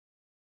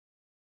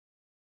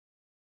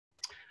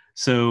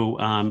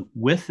So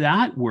with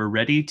that, we're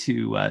ready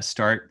to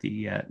start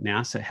the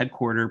NASA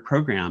headquarter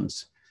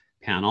programs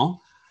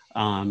panel.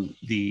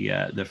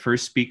 The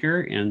first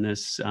speaker in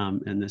this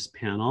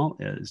panel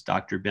is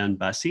Dr. Ben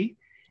Bussey.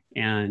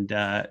 And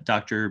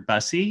Dr.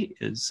 Bussey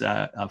is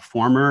a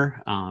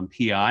former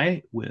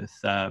PI with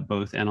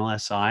both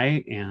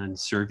NLSI and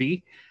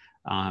CERVI.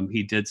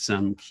 He did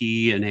some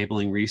key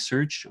enabling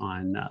research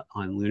on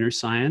lunar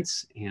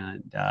science,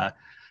 and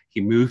he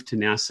moved to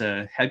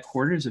NASA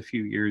headquarters a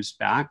few years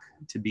back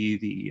to be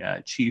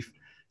the chief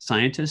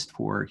scientist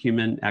for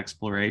human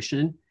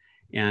exploration.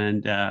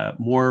 And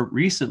more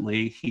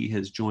recently, he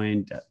has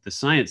joined the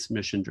Science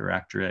Mission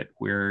Directorate,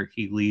 where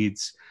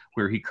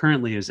he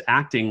currently is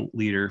acting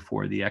leader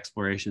for the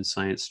Exploration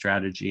Science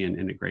Strategy and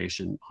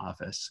Integration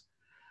Office.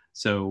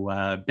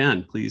 So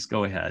Ben, please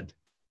go ahead.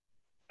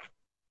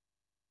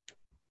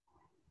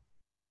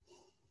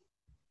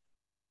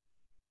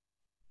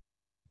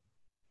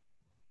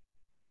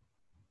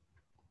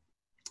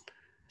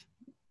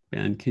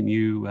 Ben, can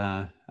you,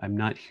 I'm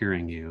not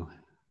hearing you.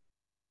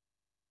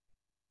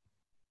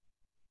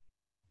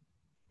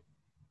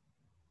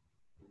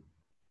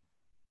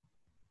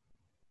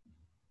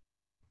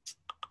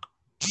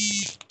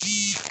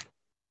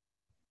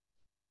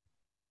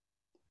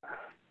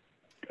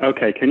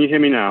 Okay, can you hear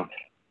me now?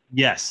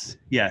 Yes,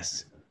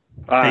 yes.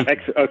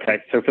 Okay,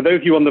 so for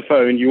those of you on the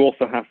phone, you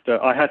also have to,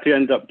 I had to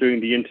end up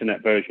doing the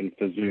internet version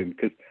for Zoom,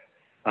 because,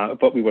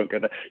 but we won't go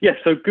there. Yes,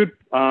 so good,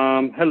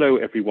 hello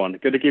everyone.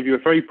 Going to give you a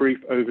very brief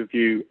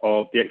overview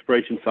of the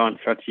Exploration Science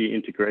Strategy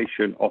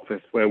Integration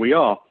Office, where we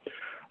are.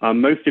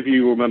 Most of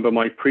you remember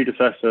my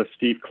predecessor,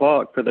 Steve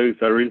Clark. For those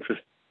that are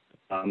interested,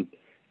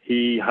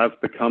 he has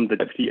become the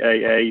Deputy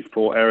AA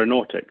for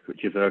Aeronautics,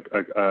 which is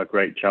a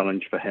great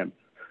challenge for him.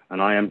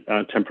 And I am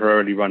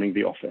temporarily running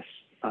the office.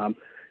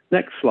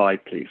 Next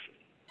slide, please.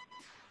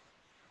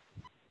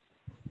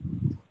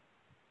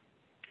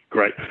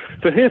 Great.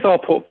 So here's our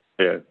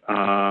portfolio.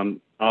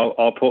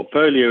 Our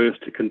portfolio is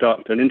to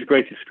conduct an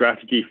integrated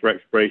strategy for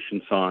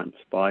exploration science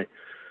by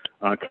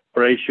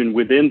collaboration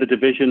within the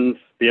divisions,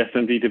 the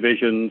SMD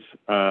divisions,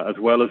 as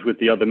well as with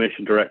the other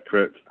mission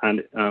directorates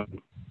and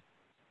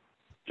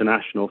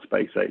international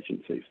space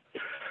agencies.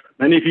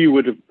 Many of you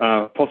would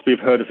have possibly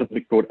have heard of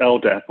something called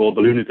LDEP, or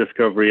the Lunar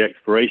Discovery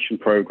Exploration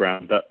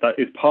Program. That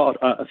is part,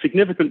 a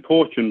significant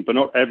portion, but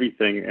not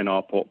everything in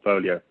our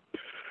portfolio.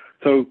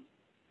 So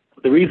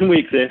the reason we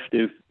exist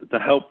is to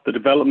help the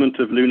development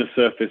of lunar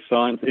surface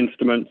science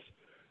instruments,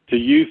 to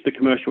use the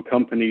commercial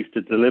companies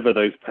to deliver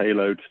those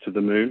payloads to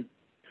the moon,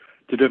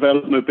 to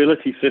develop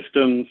mobility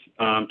systems,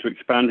 to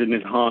expand and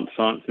enhance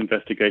science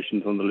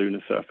investigations on the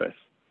lunar surface.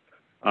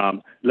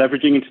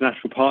 Leveraging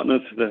international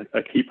partners is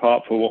a key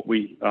part for what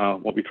we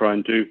try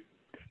and do.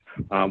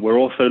 We're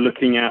also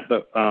looking at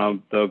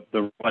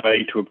the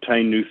way to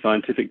obtain new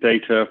scientific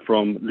data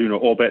from lunar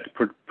orbit,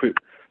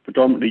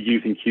 predominantly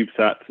using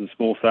CubeSats and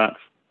smallsats.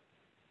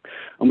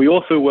 And we're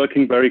also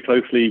working very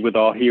closely with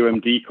our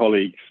HEOMD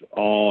colleagues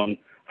on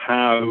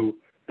how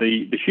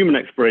the human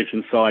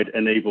exploration side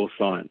enables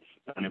science.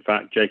 And in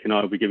fact, Jake and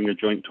I will be giving a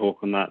joint talk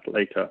on that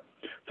later.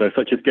 So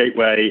such as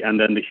Gateway and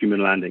then the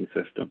human landing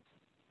system.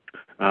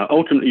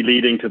 Ultimately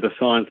leading to the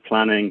science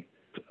planning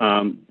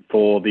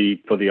for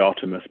the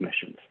Artemis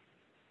missions.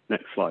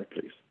 Next slide,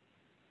 please.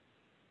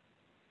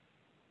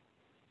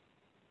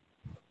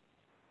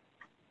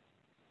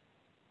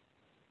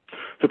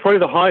 So probably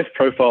the highest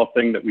profile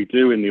thing that we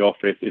do in the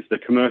office is the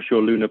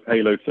Commercial Lunar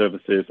Payload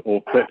Services,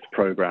 or CLPS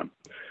program.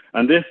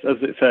 And this, as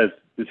it says,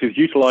 this is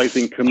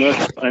utilizing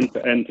commercial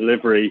end-to-end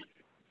delivery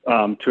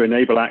to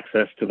enable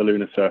access to the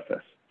lunar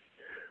surface.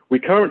 We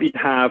currently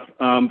have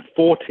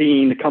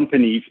 14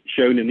 companies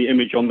shown in the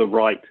image on the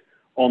right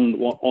on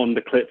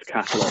the CLPS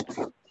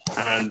catalog.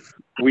 And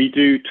we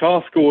do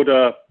task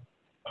order,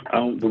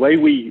 the way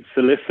we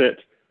solicit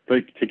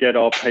to get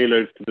our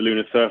payloads to the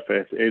lunar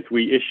surface is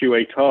we issue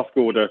a task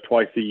order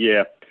twice a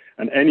year,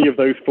 and any of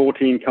those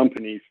 14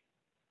 companies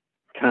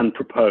can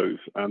propose,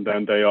 and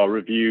then they are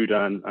reviewed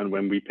and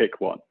when we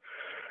pick one.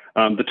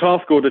 The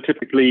task order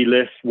typically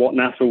lists what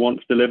NASA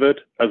wants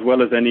delivered, as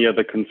well as any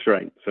other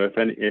constraints. So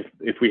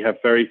if we have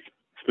very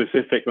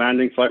specific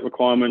landing site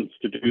requirements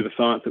to do the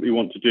science that we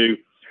want to do,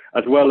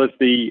 as well as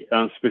the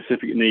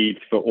specific needs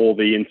for all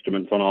the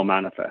instruments on our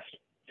manifest.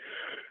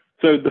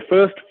 So the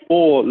first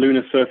 4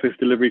 lunar surface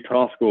delivery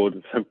task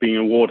orders have been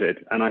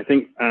awarded, and I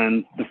think,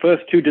 and the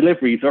first 2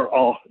 deliveries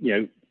are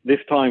this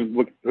time,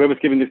 whoever's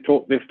giving this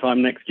talk this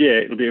time next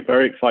year, it'll be a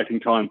very exciting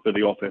time for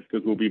the office,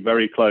 because we'll be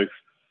very close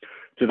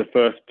to the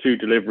first 2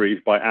 deliveries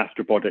by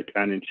Astrobotic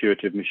and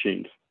Intuitive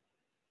Machines.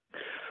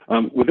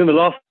 Within the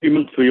last few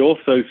months, we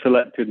also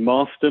selected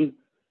Marston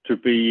to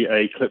be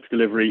a CLPS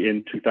delivery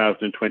in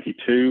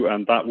 2022,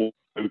 and that will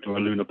go to a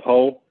lunar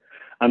pole.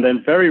 And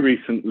then very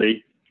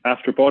recently,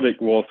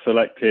 Astrobotic was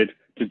selected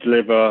to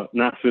deliver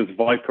NASA's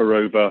Viper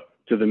rover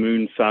to the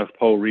moon's South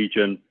Pole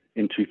region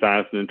in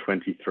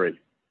 2023.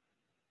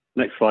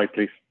 Next slide,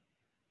 please.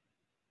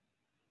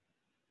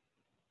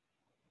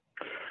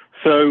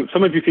 So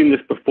some of you have seen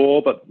this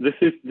before, but this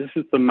is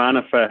the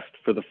manifest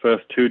for the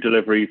first 2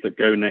 deliveries that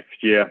go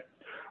next year.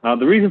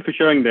 The reason for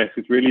showing this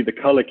is really the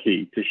color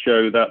key to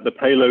show that the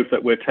payloads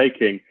that we're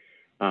taking,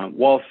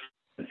 whilst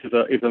this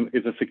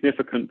is a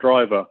significant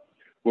driver,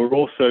 we're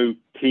also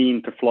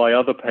keen to fly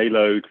other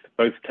payloads,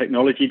 both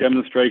technology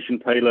demonstration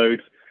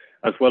payloads,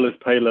 as well as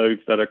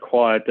payloads that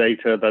acquire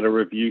data that are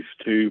of use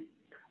to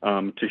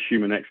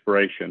human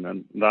exploration,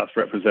 and that's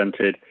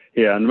represented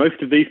here. And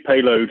most of these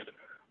payloads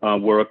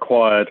were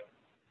acquired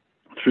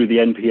through the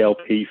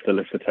NPLP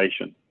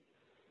solicitation.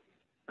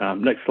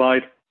 Next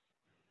slide.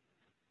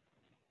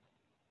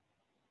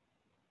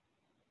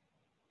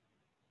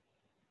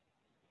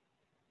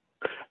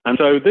 And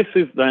so these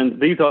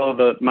are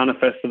the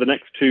manifests for the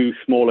next 2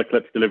 small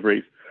Eclipse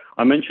deliveries.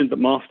 I mentioned that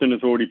Marston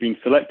has already been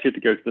selected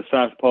to go to the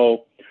South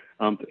Pole.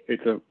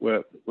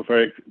 We're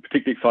very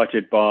particularly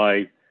excited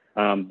by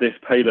this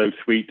payload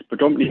suite,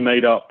 predominantly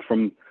made up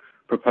from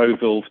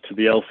proposals to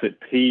the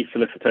LSIP-P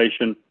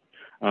solicitation.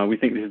 We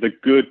think this is a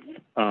good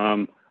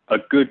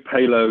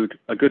payload,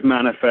 a good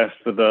manifest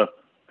for the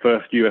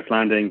first US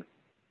landing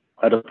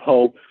at a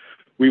pole.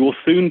 We will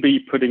soon be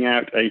putting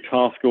out a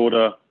task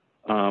order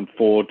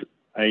for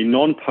a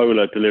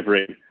non-polar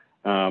delivery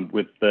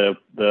with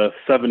the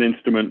 7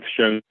 instruments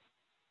shown,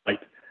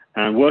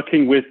 and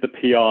working with the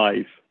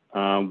PIs.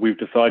 We've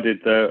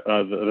decided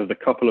there's a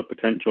couple of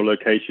potential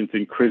locations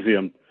in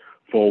Crisium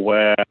for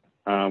where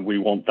we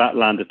want that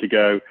lander to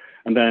go.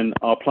 And then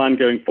our plan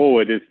going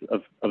forward is,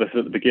 as I said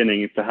at the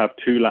beginning, is to have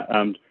 2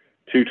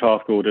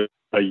 task orders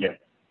a year.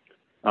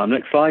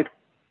 Next slide.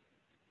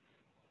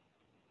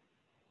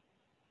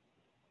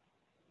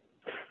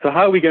 So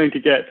how are we going to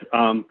get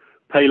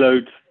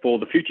payloads for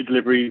the future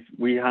deliveries?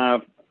 We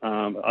have,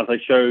 as I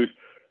showed,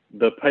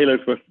 the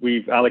payloads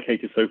we've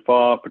allocated so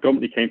far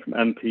predominantly came from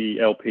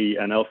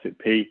NPLP and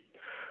LSIP-P.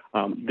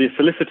 The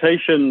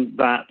solicitation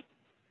that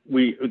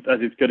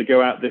is going to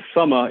go out this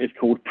summer is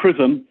called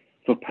PRISM,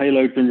 for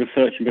Payloads and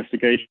Research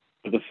Investigation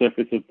of the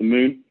Surface of the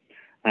Moon.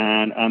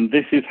 And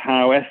this is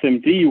how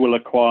SMD will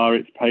acquire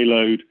its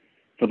payload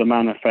for the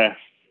manifest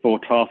for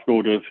task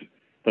orders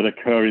that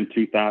occur in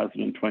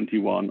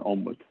 2021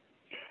 onwards.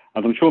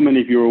 As I'm sure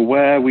many of you are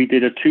aware, we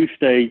did a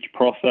 2-stage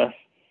process.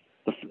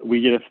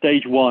 We did a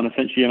stage 1,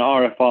 essentially an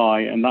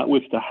RFI, and that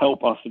was to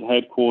help us at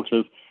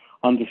headquarters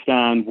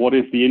understand what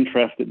is the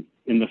interest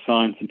in the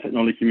science and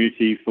technology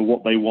communities for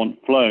what they want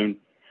flown,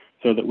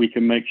 so that we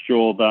can make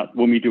sure that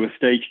when we do a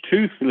stage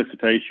 2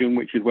 solicitation,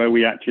 which is where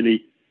we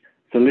actually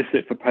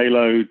solicit for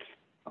payloads,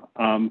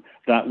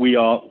 that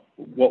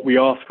what we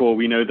ask for,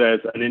 we know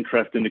there's an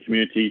interest in the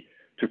community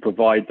to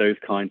provide those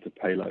kinds of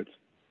payloads.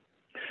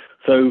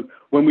 So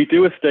when we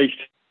do a stage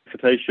 2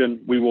 solicitation,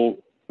 we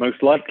will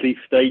most likely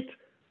state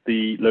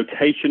the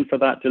location for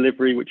that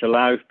delivery, which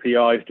allows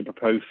PIs to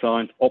propose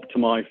science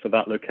optimized for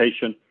that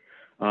location.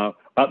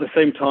 At the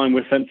same time,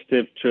 we're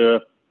sensitive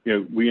to,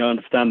 we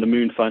understand the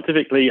moon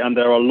scientifically, and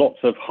there are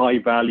lots of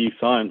high-value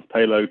science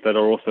payloads that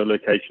are also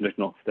location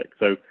agnostic.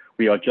 So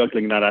we are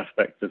juggling that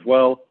aspect as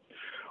well.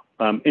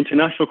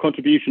 International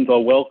contributions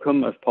are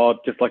welcome as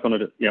part, just like on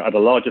at a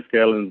larger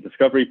scale in the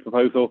discovery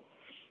proposal.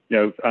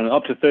 And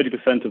up to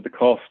 30% of the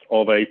cost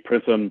of a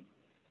PRISM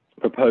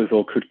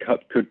proposal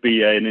could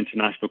be an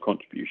international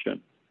contribution.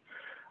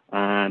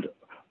 And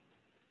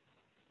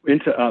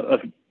after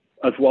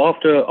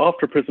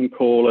PRISM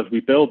call, as we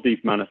build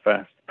these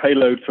manifests,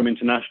 payloads from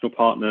international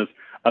partners,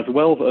 as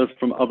well as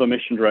from other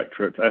mission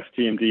directorates,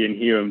 STMD and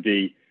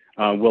HEOMD,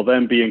 will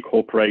then be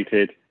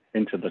incorporated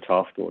into the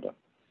task order.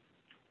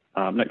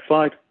 Next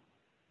slide.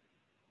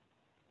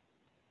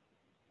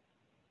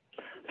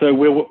 So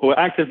we're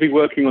actively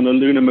working on the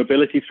lunar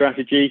mobility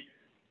strategy.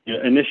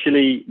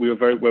 Initially, we are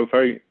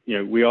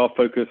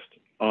focused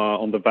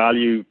on the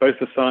value, both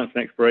the science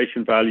and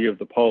exploration value of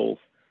the poles,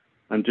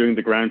 and doing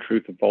the ground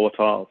truth of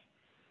volatiles.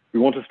 We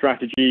want a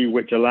strategy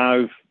which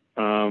allows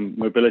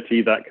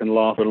mobility that can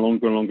last for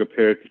longer and longer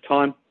periods of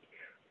time.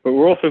 But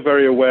we're also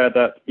very aware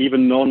that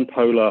even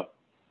non-polar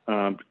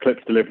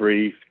Eclipse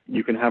deliveries,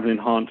 you can have an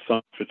enhanced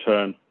science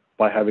return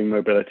by having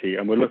mobility.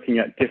 And we're looking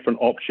at different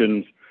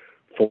options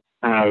for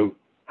how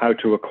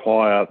to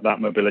acquire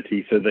that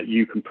mobility so that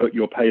you can put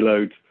your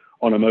payloads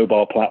on a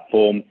mobile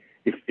platform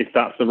if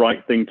that's the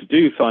right thing to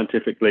do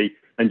scientifically,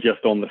 and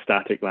just on the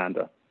static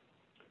lander.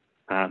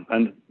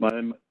 And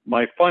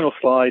my final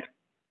slide,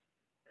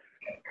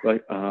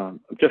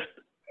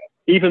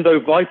 even though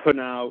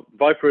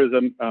Viper is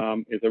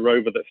a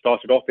rover that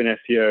started off in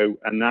ESSIO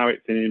and now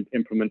it's in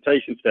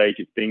implementation stage,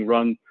 it's being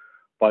run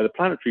by the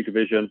Planetary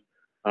division.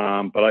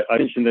 But I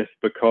mention this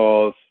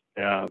because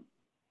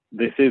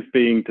this is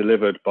being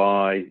delivered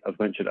by, as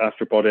mentioned,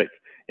 Astrobotic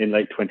in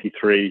late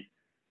 23,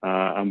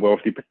 and we're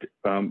obviously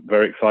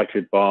very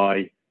excited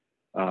by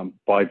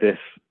this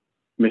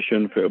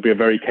mission. It'll be a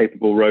very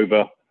capable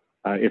rover.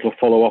 It'll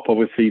follow up,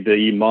 obviously,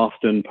 the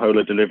Marston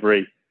polar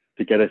delivery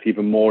to get us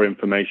even more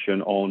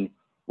information on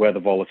where the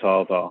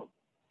volatiles are.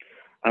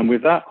 And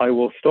with that, I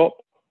will stop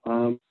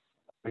and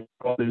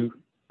go to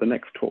the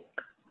next talk.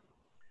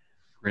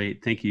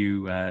 Great, thank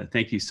you.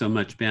 Thank you so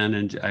much, Ben.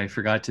 And I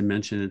forgot to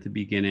mention at the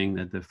beginning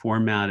that the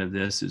format of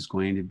this is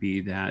going to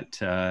be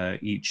that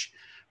each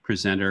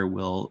presenter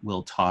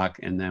will talk,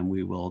 and then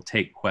we will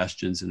take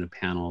questions in a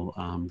panel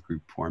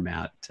group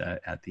format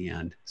at the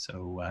end.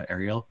 So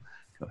Ariel,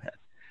 go ahead.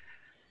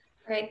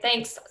 Great,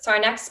 thanks. So our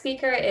next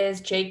speaker is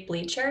Jake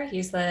Bleacher.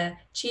 He's the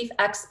Chief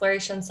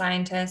Exploration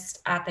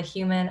Scientist at the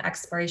Human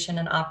Exploration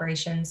and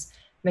Operations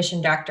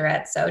Mission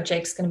Directorate. So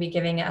Jake's going to be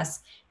giving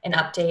us an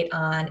update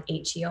on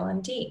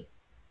HEOMD.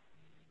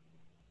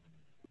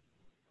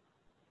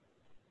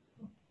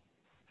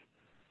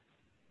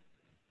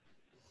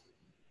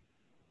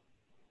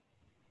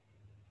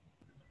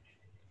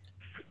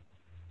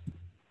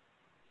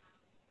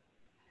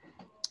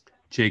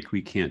 Jake,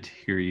 we can't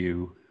hear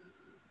you.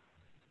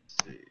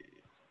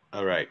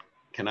 All right.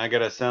 Can I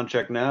get a sound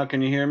check now?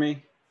 Can you hear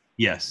me?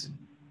 Yes.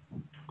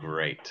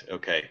 Great.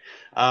 Okay.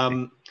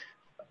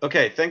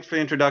 Okay, thanks for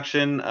the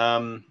introduction.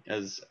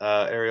 As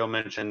Ariel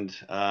mentioned,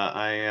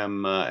 I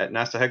am at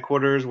NASA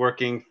headquarters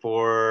working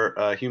for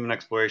Human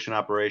Exploration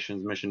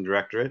Operations Mission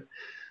Directorate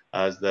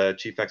as the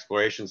Chief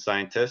Exploration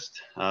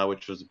Scientist,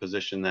 which was a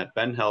position that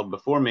Ben held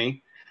before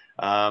me.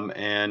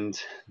 And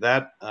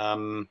that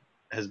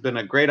has been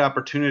a great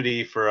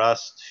opportunity for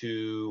us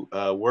to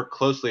work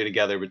closely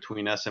together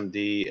between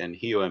SMD and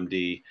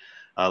HEOMD,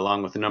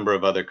 along with a number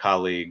of other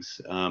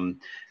colleagues. And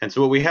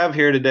so what we have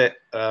here today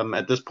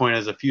at this point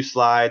is a few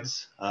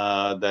slides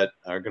that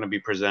are going to be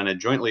presented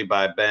jointly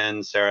by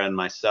Ben, Sarah, and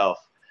myself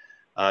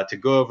to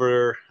go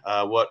over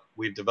what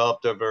we've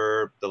developed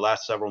over the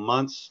last several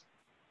months,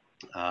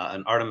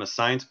 an Artemis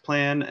science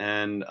plan,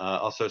 and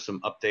also some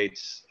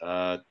updates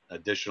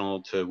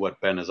additional to what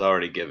Ben has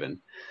already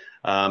given.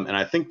 And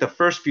I think the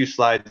first few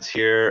slides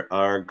here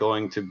are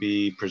going to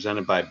be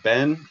presented by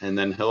Ben, and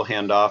then he'll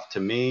hand off to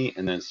me,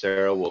 and then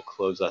Sarah will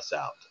close us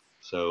out.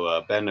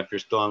 So Ben, if you're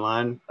still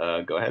online,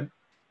 go ahead.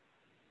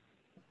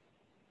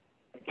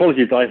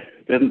 Apologies, I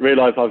didn't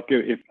realize I was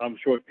going. If I'm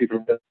sure if people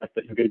realized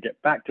that you're going to get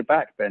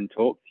back-to-back Ben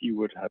talks, you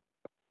would have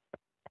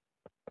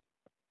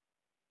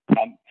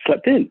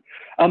slept in.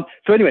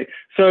 So anyway,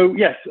 so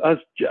yes, as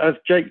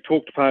Jake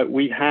talked about,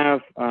 we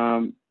have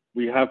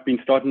been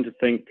starting to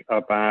think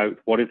about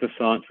what is the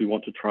science we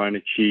want to try and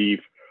achieve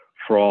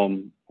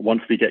from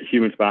once we get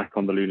humans back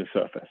on the lunar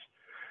surface.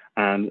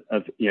 And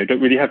as you know,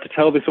 don't really have to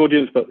tell this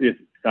audience, but you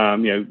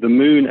know, the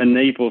moon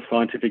enables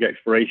scientific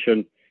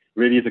exploration,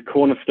 really is a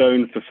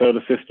cornerstone for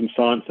solar system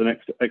science and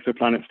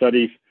exoplanet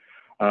studies,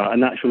 a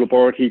natural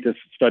laboratory to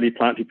study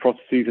planetary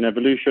processes and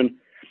evolution.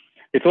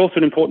 It's also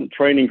an important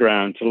training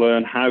ground to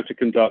learn how to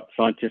conduct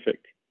scientific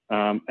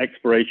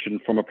exploration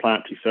from a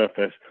planetary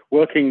surface,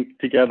 working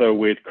together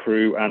with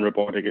crew and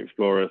robotic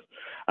explorers.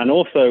 And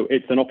also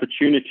it's an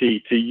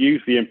opportunity to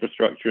use the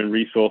infrastructure and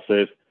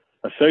resources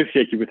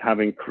associated with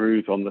having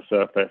crews on the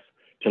surface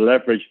to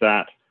leverage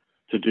that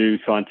to do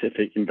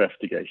scientific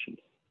investigations.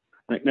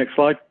 Next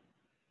slide.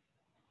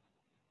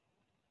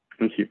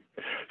 Thank you.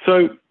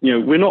 So, you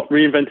know, we're not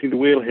reinventing the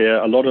wheel here.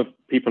 A lot of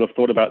people have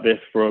thought about this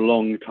for a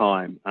long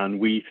time. And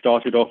we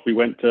started off,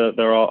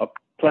 there are a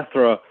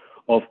plethora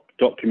of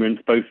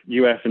documents, both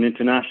US and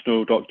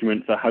international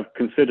documents that have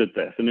considered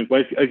this. And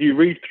as you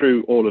read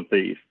through all of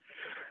these,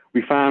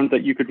 we found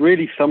that you could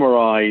really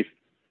summarize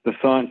the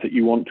science that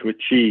you want to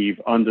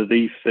achieve under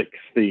these 6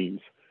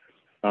 themes.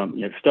 You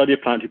know, study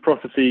of planetary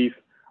processes,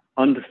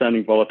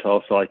 understanding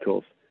volatile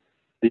cycles,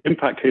 the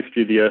impact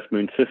history of the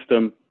Earth-Moon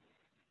system,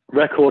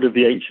 record of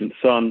the ancient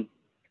sun,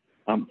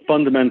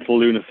 fundamental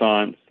lunar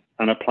science,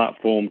 and a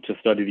platform to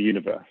study the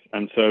universe.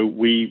 And so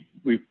we've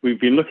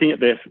been looking at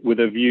this with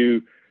a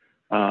view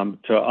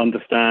to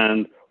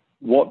understand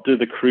what do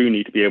the crew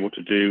need to be able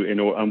to do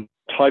and what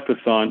type of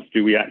science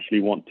do we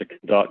actually want to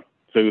conduct,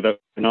 so that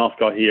we can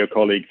ask our HEO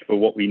colleagues for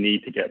what we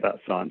need to get that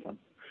science done.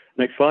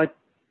 Next slide.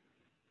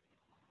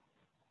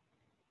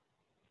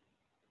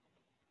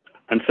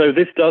 And so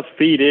this does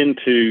feed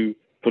into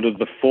sort of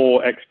the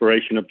 4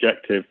 exploration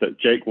objectives that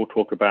Jake will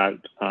talk about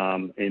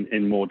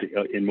in more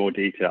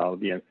detail.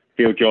 You know,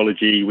 field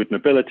geology with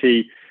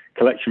mobility,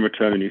 collection,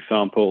 return, and new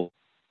sample,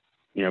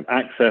 you know,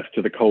 access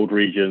to the cold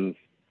regions,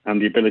 and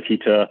the ability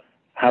to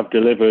have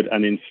delivered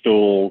and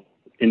install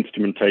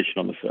instrumentation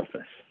on the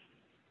surface.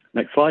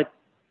 Next slide.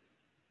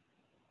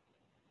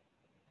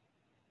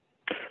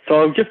 So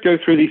I'll just go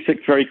through these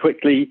 6 very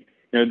quickly.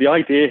 You know, the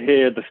idea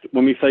here,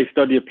 when we say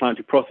study of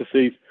planetary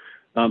processes,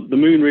 the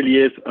moon really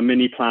is a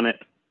mini planet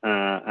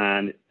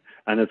and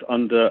has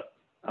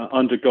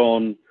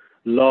undergone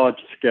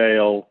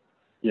large-scale,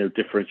 you know,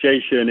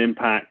 differentiation,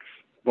 impacts,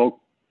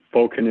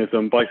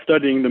 volcanism. By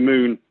studying the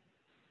moon,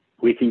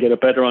 we can get a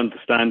better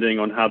understanding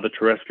on how the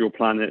terrestrial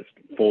planets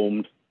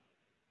formed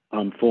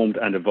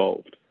and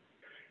evolved.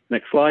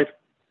 Next slide.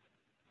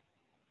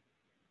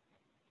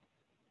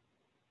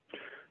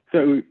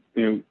 So,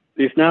 you know,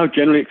 it's now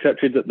generally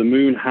accepted that the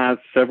moon has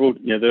several,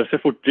 you know, there are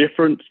several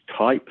different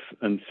types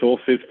and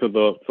sources for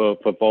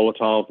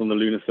volatiles on the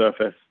lunar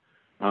surface.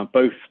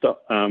 both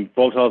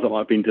volatiles that might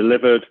have been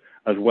delivered,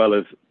 as well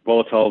as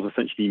volatiles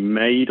essentially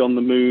made on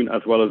the moon,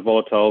 as well as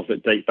volatiles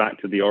that date back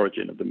to the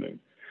origin of the moon.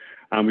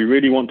 And we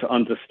really want to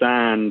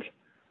understand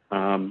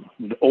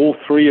all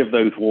three of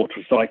those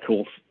water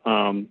cycles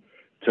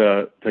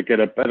to get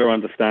a better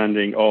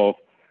understanding of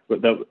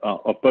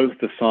both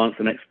the science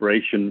and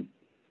exploration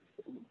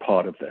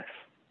part of this.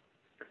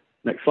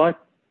 Next slide.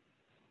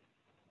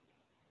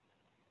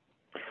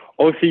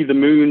 Obviously, the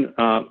moon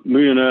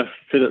and Earth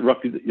sit at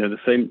roughly the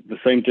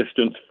same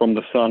distance from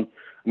the sun,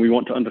 and we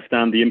want to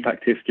understand the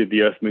impact history of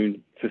the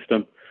Earth-Moon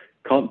system.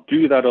 Can't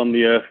do that on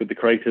the Earth with the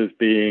craters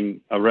being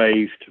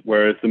erased,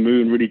 whereas the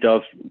moon really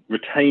does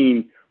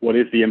retain what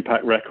is the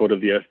impact record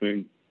of the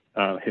Earth-Moon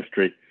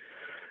history.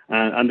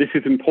 And this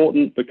is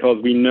important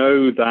because we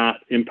know that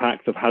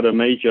impacts have had a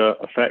major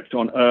effect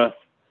on Earth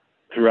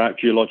throughout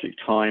geologic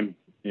time,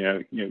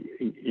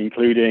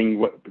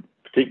 including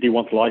particularly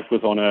once life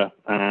was on Earth.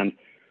 And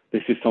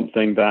this is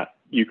something that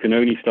you can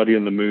only study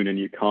on the moon and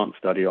you can't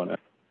study on Earth.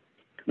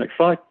 Next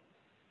slide.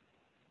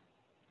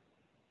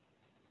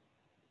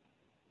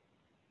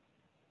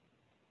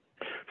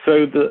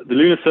 So the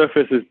lunar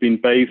surface has been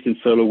bathed in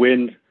solar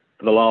wind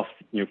for the last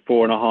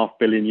 4.5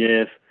 billion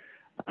years.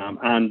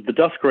 And the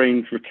dust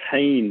grains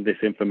retain this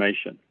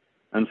information.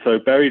 And so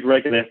buried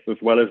regolith, as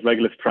well as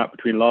regolith trapped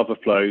between lava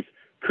flows,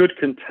 could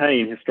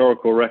contain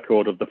historical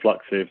record of the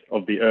fluxes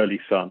of the early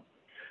sun.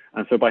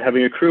 And so by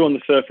having a crew on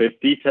the surface,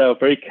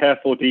 very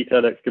careful,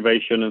 detailed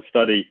excavation and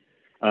study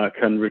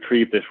can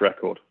retrieve this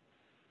record.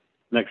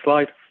 Next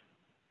slide.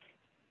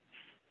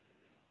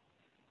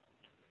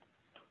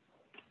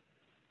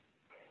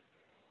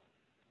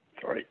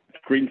 Sorry,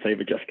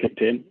 screensaver just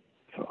kicked in,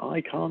 so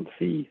I can't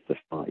see the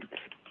slides.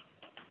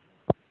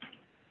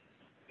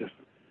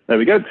 There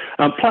we go.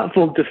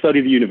 Platform to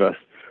study the universe.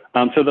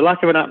 So the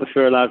lack of an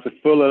atmosphere allows the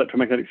full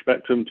electromagnetic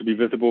spectrum to be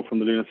visible from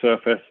the lunar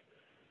surface.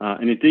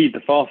 And indeed,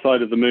 the far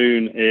side of the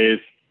moon is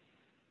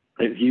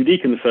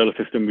unique in the solar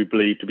system, we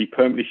believe, to be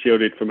permanently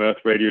shielded from Earth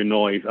radio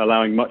noise,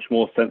 allowing much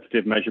more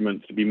sensitive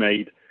measurements to be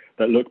made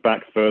that look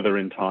back further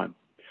in time.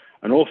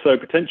 And also,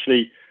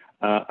 potentially,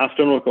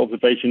 astronomical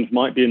observations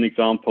might be an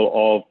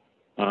example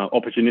of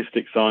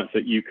opportunistic science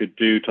that you could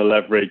do to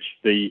leverage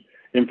the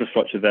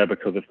infrastructure there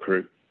because of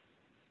crew.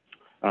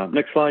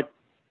 Next slide.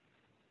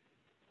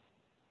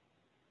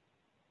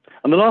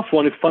 And the last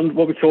one is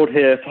what we called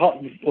here. It's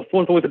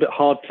always a bit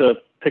hard to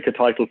pick a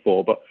title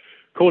for, but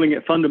calling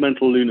it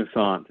fundamental lunar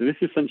science. And this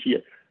is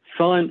essentially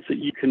science that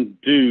you can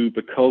do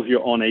because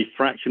you're on a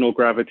fractional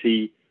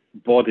gravity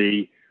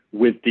body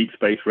with deep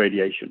space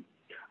radiation.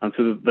 And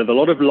so there's a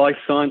lot of life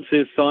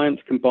sciences,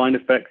 combined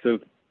effects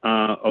of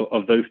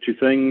those two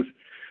things,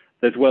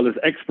 as well as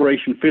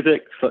exploration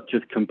physics, such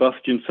as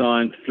combustion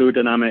science, fluid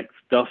dynamics,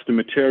 dust and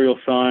material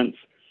science.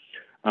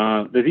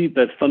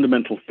 There's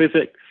fundamental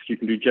physics. You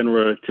can do general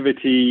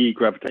relativity,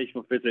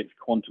 gravitational physics,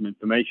 quantum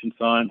information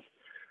science,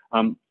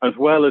 as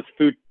well as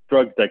food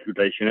drug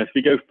degradation. As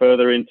we go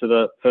further into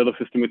the solar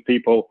system with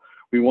people,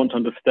 we want to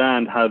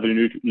understand how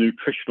the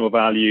nutritional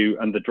value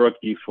and the drug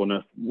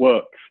usefulness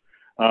works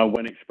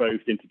when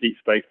exposed into deep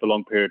space for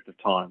long periods of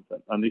time.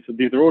 And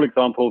these are all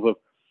examples of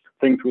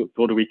things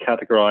that we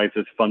categorize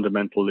as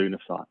fundamental lunar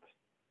science.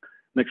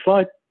 Next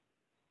slide.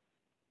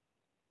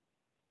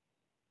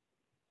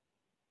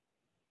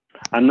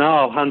 And now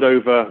I'll hand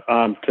over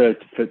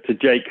to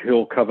Jake,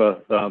 who'll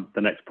cover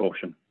the next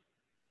portion.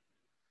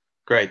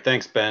 Great,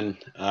 thanks, Ben.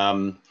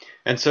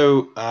 And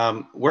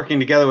so working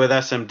together with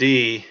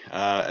SMD,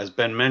 as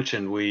Ben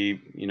mentioned,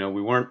 we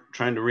weren't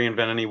trying to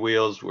reinvent any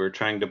wheels. We're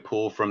trying to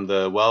pull from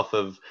the wealth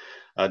of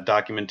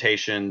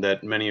documentation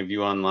that many of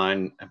you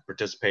online have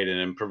participated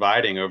in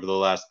providing over the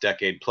last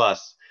decade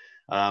plus.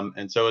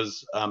 And so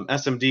as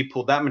SMD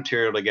pulled that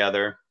material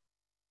together,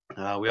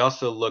 we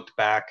also looked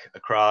back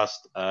across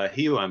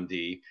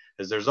HEOMD,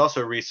 as there's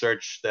also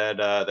research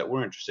that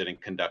we're interested in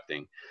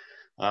conducting.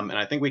 And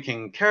I think we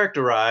can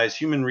characterize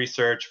human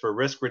research for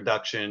risk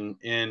reduction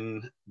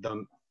in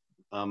the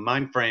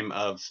mind frame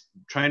of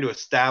trying to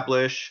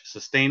establish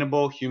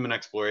sustainable human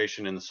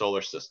exploration in the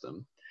solar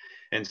system.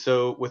 And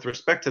so with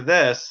respect to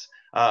this,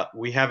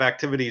 we have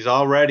activities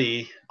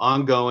already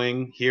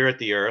ongoing here at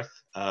the Earth,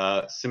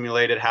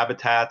 simulated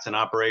habitats and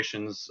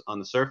operations on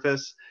the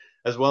surface,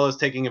 as well as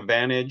taking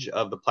advantage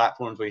of the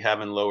platforms we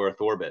have in low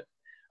Earth orbit.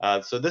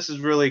 So this is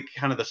really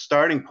kind of the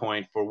starting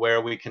point for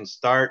where we can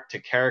start to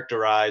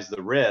characterize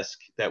the risk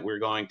that we're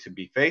going to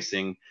be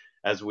facing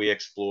as we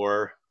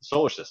explore the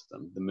solar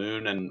system, the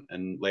moon,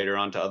 and later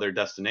on to other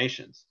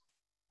destinations.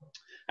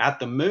 At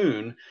the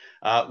moon,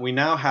 we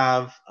now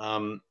have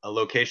a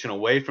location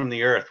away from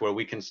the Earth where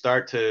we can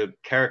start to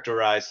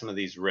characterize some of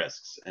these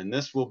risks. And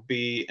this will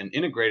be an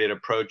integrated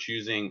approach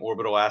using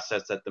orbital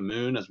assets at the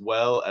moon as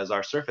well as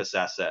our surface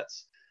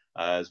assets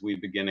as we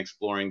begin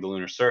exploring the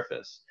lunar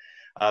surface.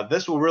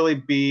 This will really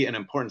be an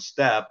important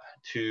step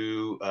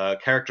to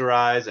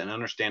characterize and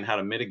understand how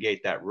to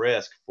mitigate that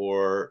risk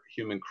for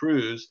human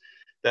crews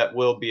that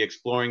will be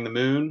exploring the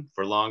moon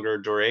for longer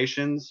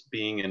durations,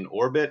 being in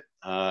orbit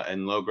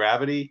and low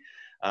gravity,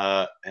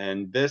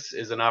 And this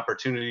is an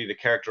opportunity to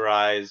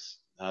characterize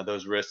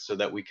those risks so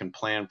that we can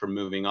plan for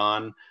moving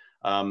on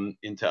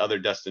into other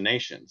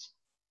destinations.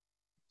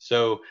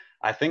 So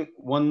I think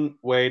one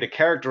way to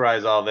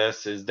characterize all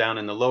this is down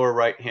in the lower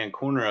right-hand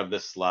corner of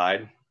this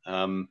slide.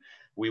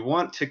 We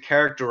want to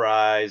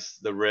characterize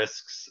the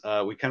risks.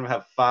 We kind of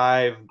have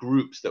 5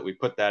 groups that we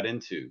put that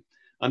into.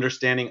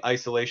 Understanding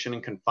isolation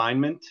and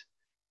confinement,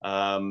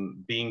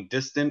 being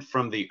distant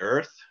from the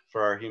Earth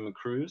for our human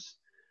crews,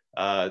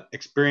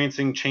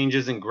 experiencing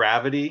changes in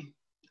gravity,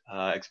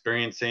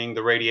 experiencing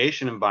the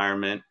radiation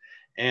environment,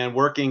 and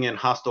working in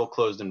hostile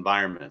closed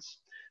environments.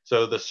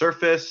 So the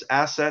surface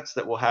assets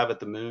that we'll have at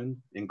the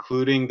moon,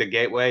 including the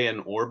gateway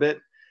and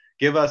orbit,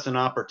 give us an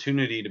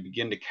opportunity to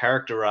begin to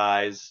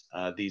characterize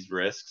these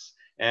risks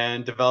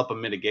and develop a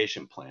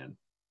mitigation plan.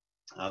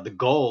 The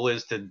goal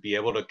is to be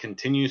able to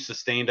continue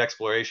sustained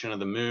exploration of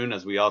the moon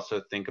as we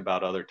also think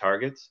about other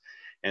targets.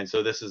 And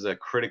so this is a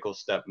critical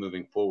step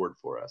moving forward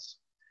for us.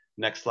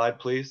 Next slide,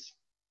 please.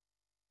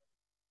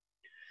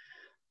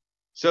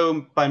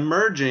 So by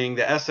merging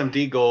the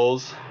SMD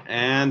goals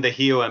and the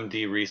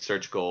HEOMD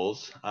research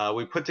goals,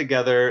 we put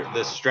together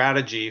this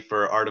strategy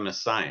for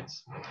Artemis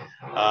science.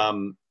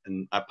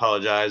 And I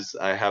apologize,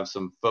 I have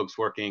some folks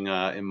working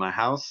in my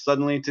house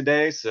suddenly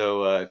today.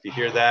 So if you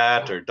hear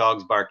that or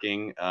dogs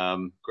barking,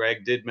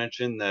 Greg did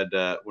mention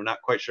that we're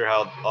not quite sure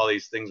how all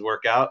these things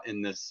work out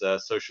in this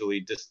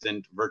socially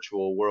distant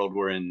virtual world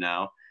we're in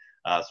now.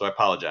 So I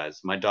apologize.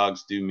 My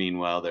dogs do mean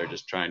well. They're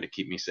just trying to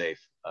keep me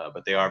safe,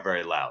 but they are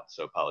very loud.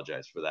 So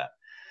apologize for that.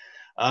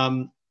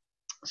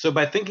 So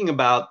by thinking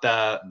about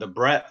the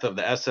breadth of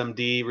the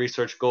SMD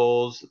research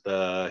goals,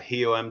 the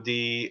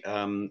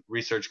HEOMD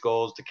research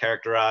goals to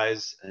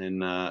characterize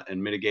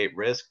and mitigate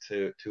risk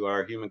to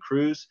our human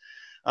crews,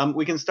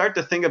 we can start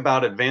to think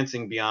about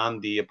advancing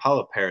beyond the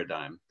Apollo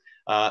paradigm.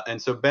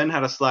 And so Ben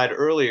had a slide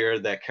earlier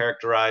that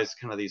characterized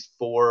kind of these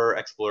 4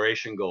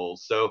 exploration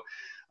goals. So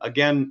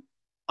again,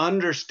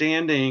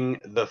 understanding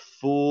the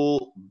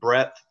full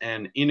breadth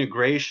and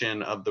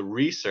integration of the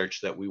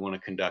research that we want to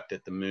conduct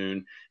at the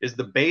moon is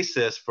the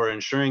basis for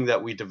ensuring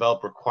that we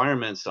develop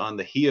requirements on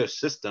the HEO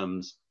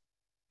systems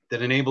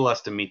that enable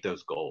us to meet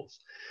those goals.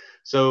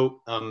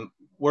 So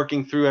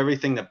working through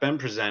everything that Ben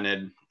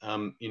presented,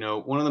 you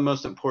know, one of the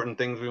most important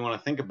things we want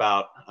to think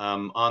about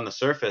on the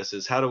surface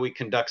is how do we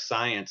conduct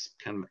science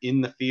kind of in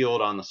the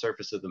field on the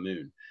surface of the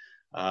moon.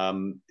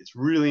 It's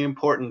really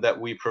important that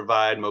we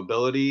provide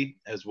mobility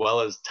as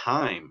well as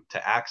time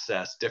to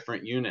access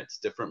different units,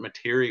 different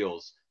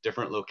materials,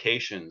 different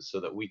locations so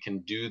that we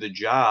can do the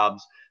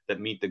jobs that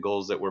meet the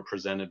goals that were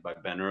presented by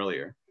Ben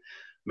earlier.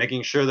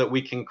 Making sure that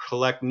we can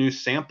collect new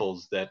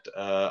samples that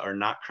are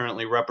not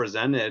currently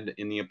represented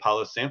in the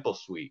Apollo sample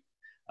suite.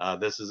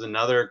 This is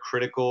another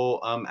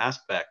critical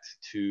aspect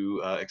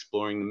to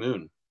exploring the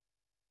moon.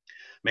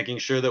 Making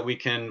sure that we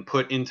can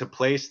put into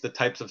place the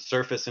types of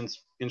surface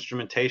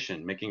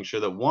instrumentation, making sure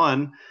that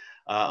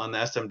on the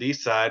SMD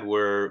side,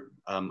 we're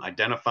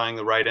identifying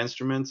the right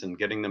instruments and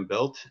getting them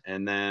built,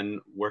 and then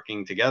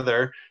working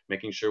together,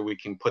 making sure we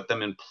can put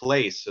them in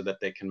place so that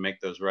they can make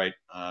those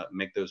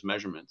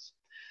measurements.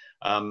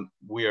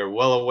 We are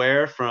well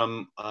aware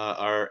from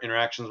our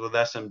interactions with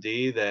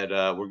SMD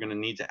that we're going to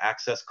need to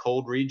access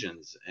cold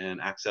regions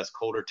and access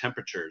colder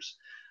temperatures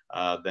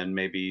than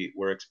maybe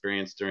were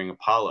experienced during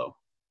Apollo.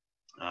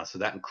 So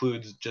that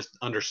includes just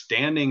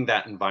understanding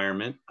that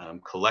environment,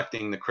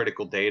 collecting the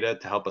critical data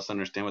to help us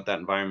understand what that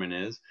environment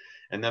is,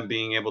 and then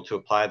being able to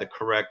apply the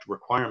correct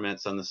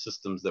requirements on the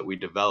systems that we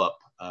develop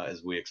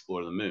as we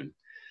explore the moon.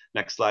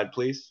 Next slide,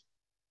 please.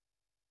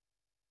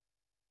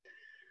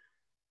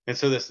 And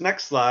so this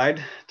next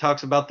slide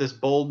talks about this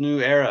bold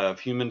new era of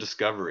human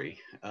discovery.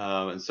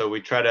 And so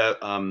we try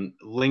to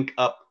link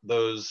up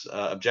those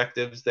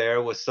objectives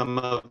there with some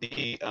of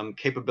the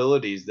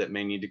capabilities that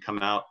may need to come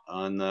out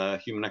on the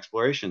human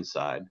exploration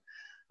side.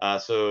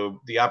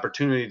 So the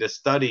opportunity to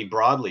study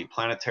broadly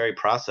planetary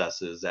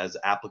processes as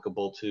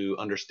applicable to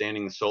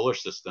understanding the solar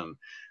system.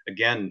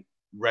 Again,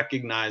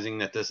 recognizing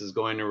that this is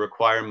going to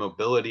require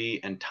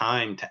mobility and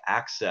time to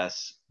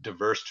access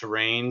diverse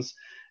terrains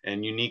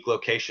and unique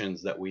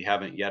locations that we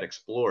haven't yet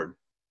explored.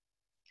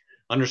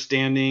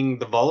 Understanding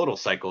the volatile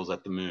cycles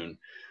at the moon,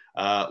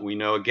 we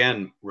know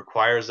again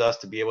requires us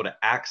to be able to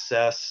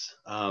access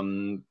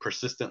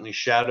persistently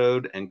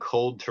shadowed and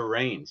cold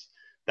terrains.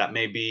 That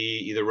may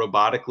be either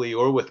robotically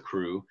or with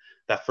crew.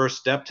 That first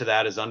step to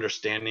that is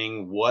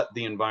understanding what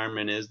the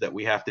environment is that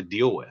we have to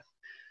deal with.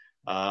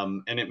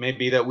 And it may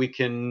be that we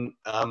can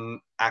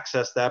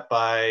access that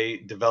by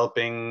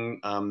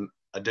developing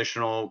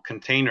additional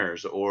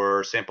containers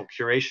or sample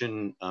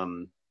curation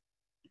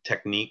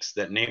techniques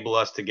that enable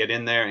us to get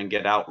in there and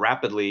get out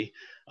rapidly,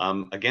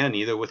 again,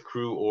 either with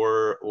crew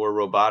or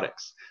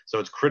robotics. So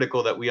it's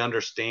critical that we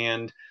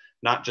understand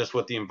not just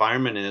what the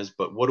environment is,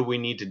 but what do we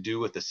need to do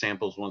with the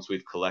samples once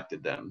we've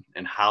collected them,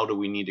 and how do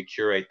we need to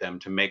curate them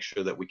to make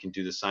sure that we can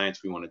do the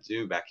science we want to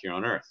do back here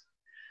on Earth.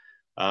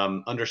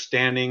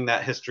 Understanding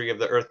that history of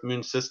the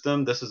Earth-Moon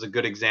system, this is a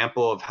good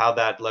example of how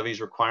that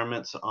levies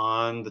requirements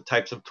on the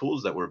types of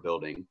tools that we're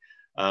building.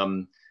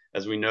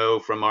 As we know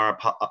from our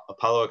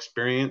Apollo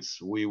experience,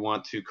 we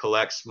want to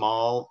collect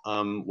small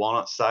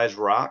walnut-sized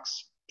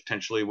rocks,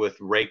 potentially with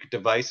rake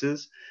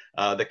devices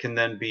that can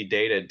then be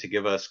dated to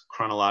give us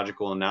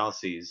chronological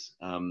analyses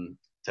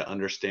to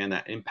understand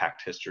that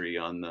impact history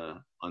on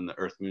the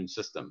Earth-Moon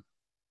system.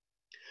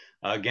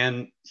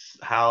 Again,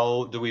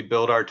 how do we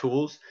build our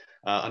tools?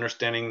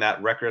 Understanding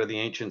that record of the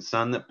ancient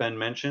sun that Ben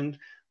mentioned,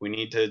 we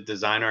need to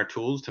design our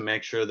tools to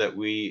make sure that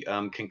we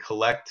can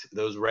collect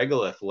those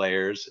regolith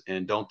layers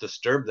and don't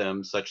disturb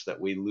them such that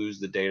we lose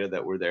the data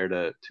that we're there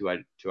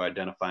to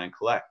identify and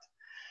collect.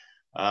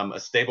 A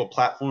stable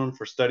platform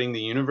for studying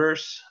the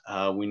universe.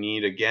 We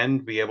need, again,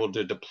 to be able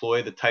to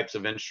deploy the types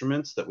of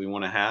instruments that we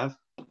want to have.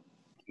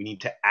 We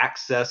need to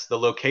access the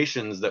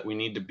locations that we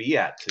need to be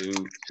at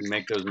to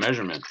make those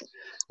measurements.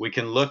 We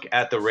can look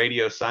at the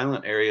radio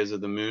silent areas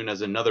of the moon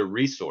as another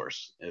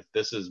resource. If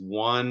this is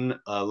one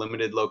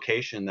limited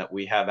location that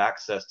we have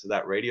access to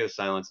that radio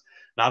silence,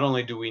 not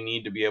only do we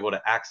need to be able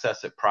to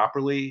access it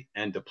properly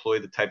and deploy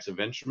the types of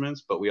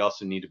instruments, but we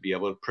also need to be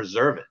able to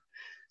preserve it.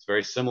 It's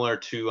very similar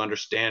to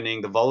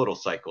understanding the volatile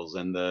cycles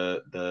and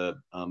the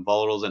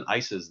volatiles and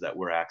ices that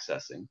we're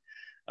accessing.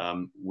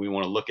 We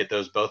want to look at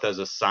those both as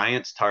a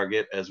science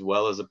target as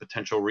well as a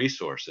potential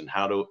resource, and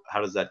how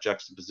does that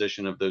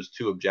juxtaposition of those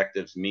two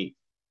objectives meet?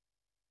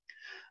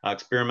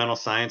 Experimental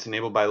science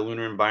enabled by the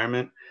lunar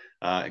environment,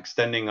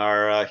 extending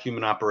our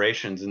human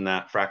operations in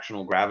that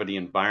fractional gravity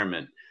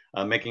environment,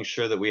 making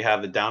sure that we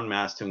have the down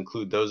mass to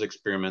include those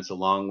experiments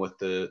along with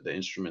the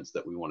instruments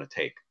that we want to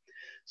take.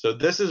 So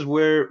this is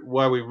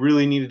why we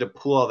really needed to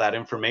pull all that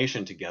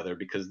information together,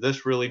 because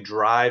this really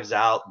drives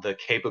out the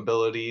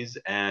capabilities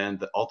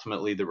and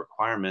ultimately the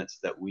requirements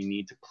that we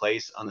need to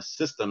place on the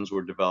systems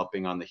we're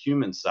developing on the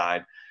human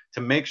side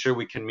to make sure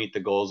we can meet the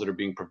goals that are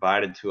being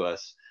provided to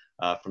us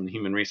from the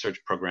Human Research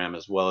Program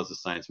as well as the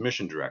Science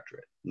Mission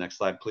Directorate. Next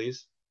slide,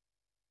 please.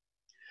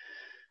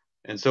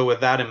 And so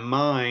with that in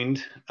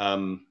mind,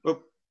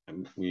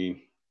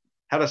 we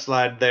had a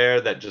slide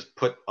there that just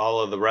put all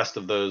of the rest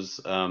of those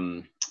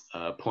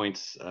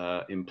points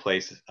in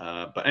place.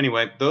 But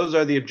anyway, those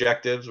are the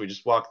objectives. We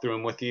just walked through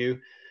them with you.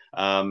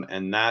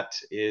 And that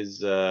is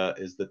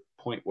the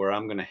point where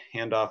I'm going to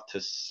hand off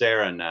to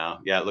Sarah now.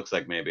 Yeah, it looks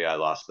like maybe I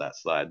lost that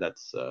slide.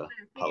 That's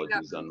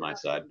apologies on my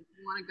side.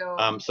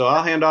 So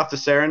I'll hand off to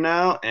Sarah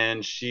now,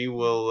 and she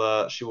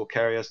will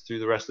carry us through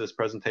the rest of this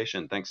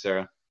presentation. Thanks,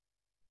 Sarah.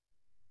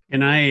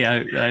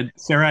 And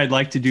Sarah, I'd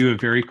like to do a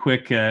very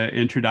quick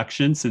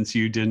introduction since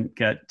you didn't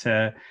get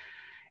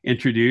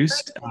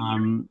introduced.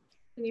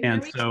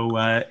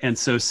 And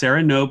so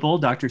Sarah Noble,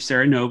 Dr.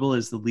 Sarah Noble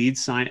is the lead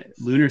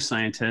lunar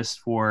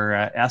scientist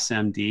for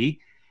SMD.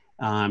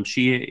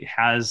 She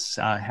has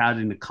had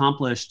an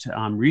accomplished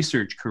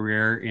research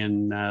career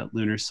in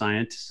lunar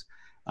science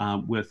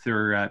with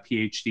her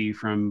PhD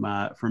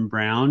from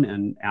Brown,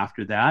 and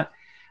after that,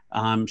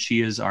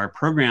 she is our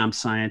program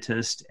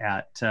scientist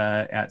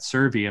at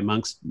Survey,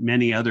 amongst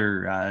many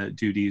other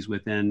duties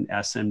within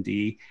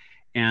SMD.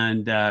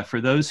 And for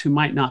those who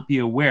might not be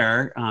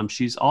aware,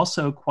 she's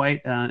also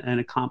quite an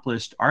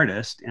accomplished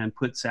artist and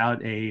puts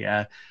out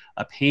a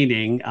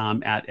painting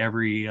at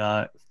every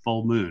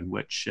full moon,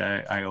 which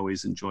I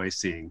always enjoy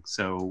seeing.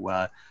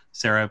 So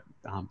Sarah,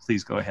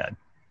 please go ahead.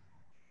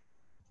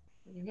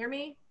 Can you hear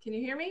me? Can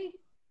you hear me?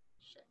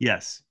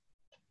 Yes.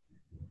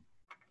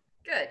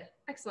 Good,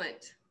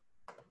 excellent.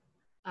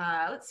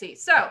 Let's see,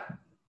 so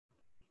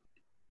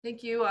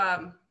thank you.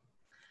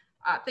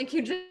 Thank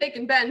you, Jake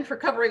and Ben, for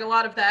covering a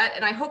lot of that.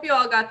 And I hope you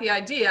all got the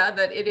idea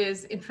that it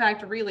is, in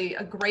fact, really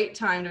a great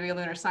time to be a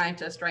lunar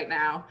scientist right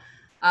now.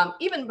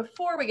 Even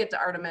before we get to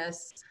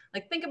Artemis,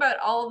 like, think about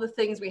all of the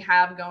things we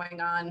have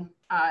going on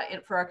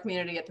for our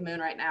community at the moon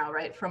right now,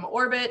 right? From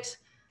orbit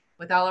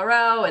with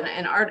LRO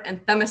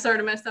and Themis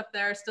Artemis up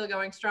there still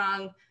going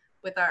strong,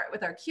 with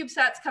our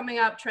CubeSats coming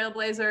up,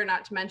 Trailblazer,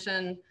 not to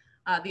mention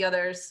the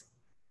others.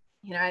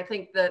 You know, I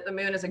think that the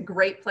moon is a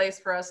great place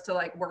for us to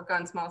like work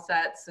on small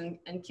sats and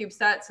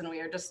CubeSats, and we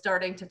are just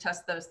starting to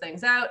test those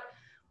things out.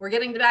 We're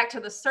getting back to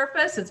the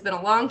surface. It's been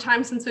a long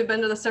time since we've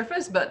been to the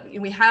surface, but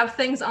we have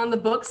things on the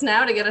books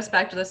now to get us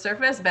back to the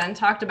surface. Ben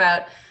talked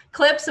about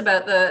clips,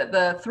 about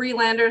the 3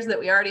 landers that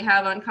we already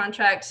have on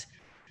contract,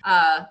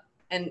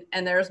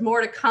 and there's more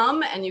to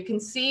come. And you can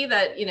see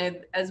that, you know,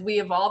 as we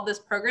evolve this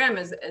program,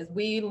 as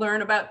we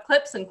learn about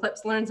CLIPS and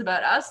CLIPS learns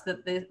about us,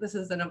 that this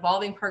is an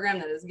evolving program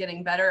that is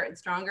getting better and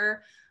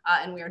stronger.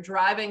 And we are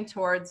driving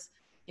towards,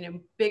 you know,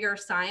 bigger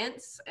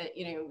science.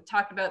 You know, we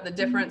talked about the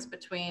difference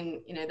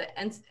between, you know, the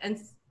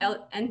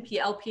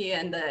NPLP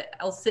and the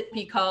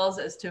LSITP calls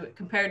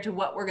compared to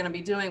what we're going to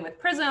be doing with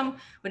PRISM,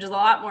 which is a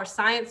lot more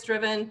science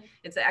driven.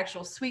 It's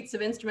actual suites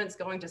of instruments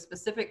going to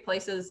specific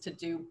places to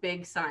do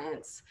big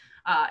science.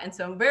 And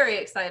so I'm very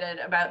excited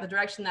about the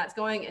direction that's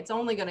going. It's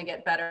only going to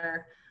get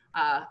better.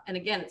 And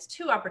again, it's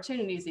 2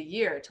 opportunities a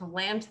year to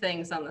land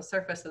things on the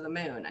surface of the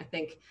moon. I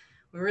think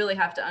we really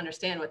have to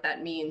understand what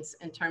that means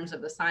in terms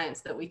of the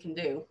science that we can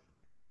do.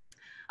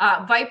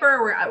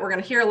 Viper, we're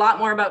going to hear a lot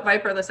more about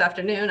Viper this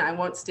afternoon. I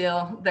won't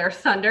steal their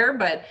thunder,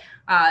 but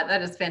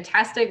that is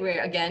fantastic.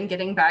 We're, again,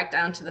 getting back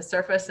down to the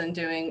surface and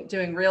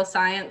doing real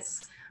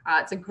science.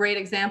 It's a great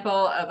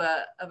example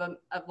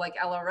of like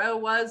LRO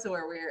was,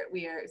 where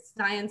we are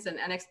science and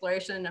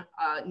exploration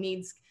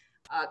needs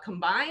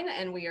combine,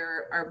 and we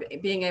are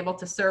being able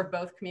to serve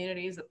both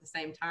communities at the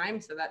same time.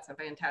 So that's a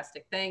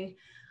fantastic thing.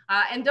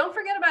 And don't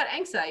forget about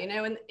ENCSA. You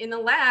know, in the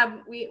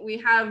lab,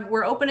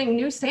 we're opening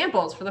new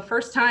samples for the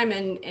first time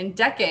in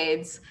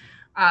decades.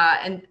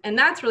 And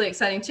that's really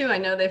exciting too. I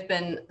know they've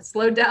been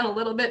slowed down a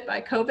little bit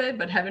by COVID,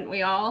 but haven't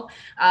we all?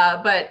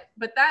 But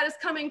that is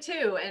coming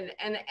too.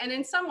 And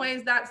in some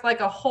ways, that's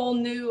like a whole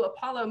new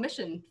Apollo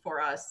mission for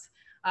us.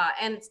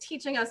 And it's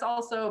teaching us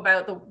also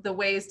about the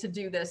ways to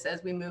do this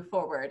as we move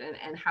forward,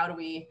 and how do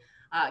we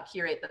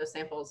curate those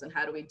samples, and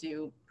how do we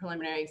do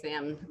preliminary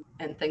exam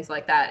and things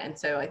like that. And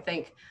so I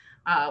think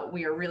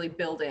we are really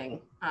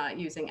building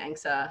using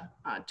ENCSA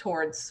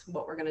towards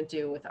what we're going to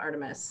do with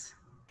Artemis.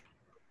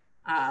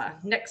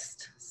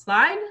 Next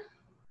slide.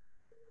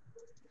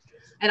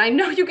 And I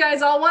know you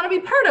guys all want to be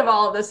part of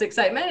all of this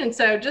excitement. And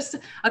so just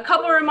a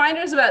couple of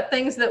reminders about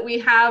things that we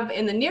have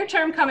in the near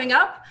term coming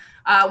up.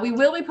 We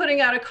will be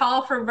putting out a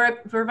call for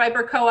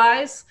Viper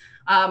COIs.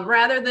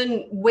 Rather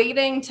than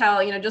waiting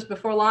till, you know, just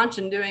before launch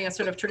and doing a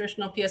sort of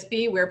traditional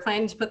PSP, we're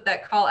planning to put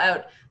that call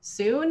out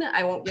soon.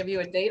 I won't give you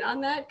a date on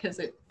that because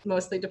it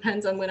mostly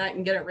depends on when I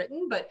can get it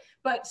written,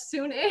 but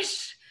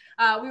soon-ish.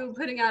 We will be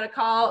putting out a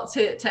call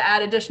to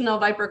add additional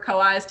Viper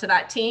COIs to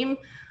that team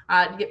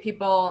to get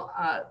people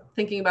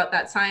thinking about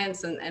that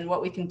science and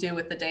what we can do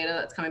with the data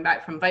that's coming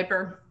back from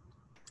Viper.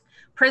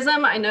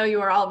 PRISM, I know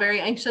you are all very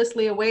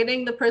anxiously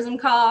awaiting the PRISM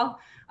call.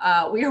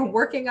 We are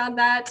working on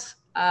that.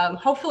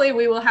 Hopefully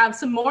we will have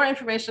some more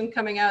information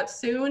coming out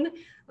soon,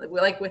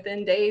 like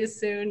within days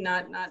soon,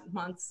 not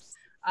months.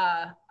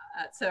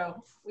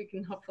 So we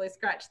can hopefully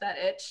scratch that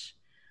itch.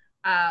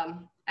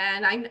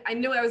 And I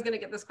knew I was going to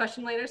get this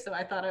question later, so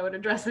I thought I would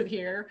address it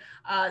here.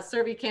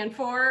 Survey-Can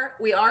 4,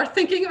 we are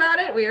thinking about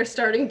it. We are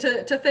starting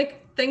to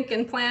think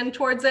and plan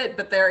towards it,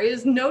 but there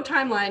is no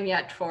timeline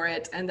yet for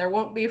it, and there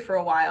won't be for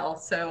a while.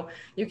 So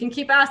you can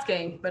keep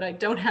asking, but I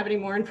don't have any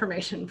more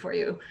information for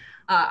you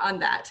on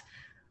that.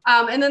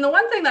 And then the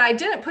one thing that I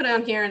didn't put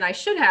on here, and I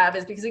should have,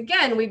 is because,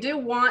 again, we do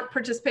want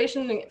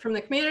participation from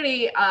the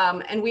community,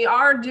 and we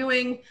are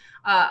doing,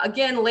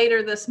 again,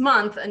 later this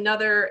month,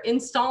 another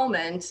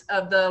installment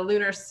of the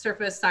Lunar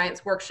Surface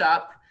Science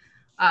Workshop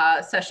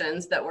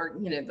sessions that were,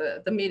 you know,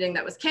 the meeting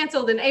that was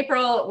canceled in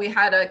April. We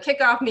had a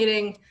kickoff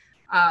meeting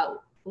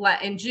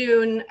in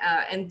June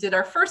and did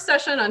our first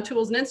session on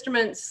tools and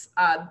instruments.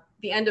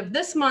 The end of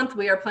this month,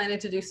 we are planning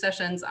to do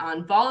sessions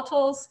on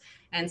volatiles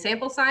and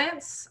sample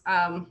science.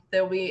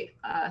 There'll be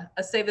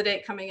a save the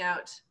date coming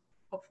out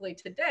hopefully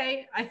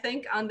today, I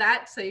think, on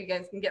that, so you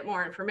guys can get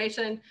more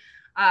information.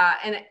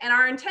 And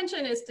our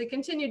intention is to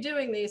continue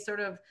doing these sort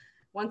of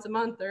once a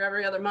month or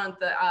every other month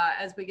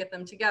as we get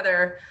them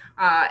together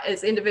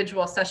as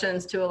individual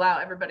sessions to allow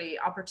everybody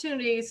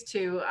opportunities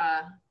to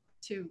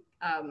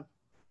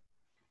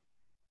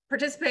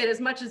participate as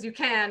much as you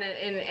can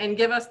and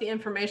give us the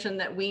information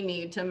that we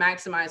need to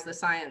maximize the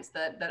science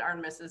that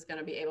Artemis is going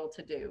to be able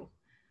to do.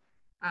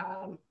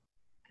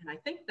 And I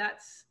think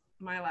that's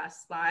my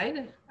last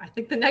slide. I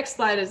think the next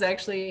slide is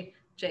actually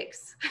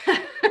Jake's.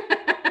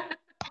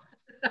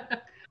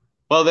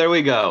 Well, there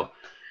we go.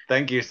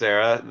 Thank you,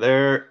 Sarah.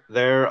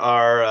 There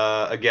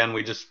are, again,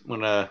 we just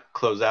want to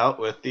close out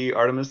with the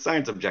Artemis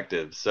science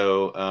objectives.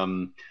 So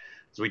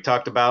as we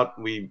talked about,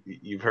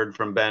 you've heard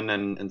from Ben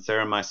and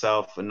Sarah and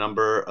myself, a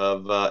number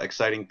of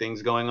exciting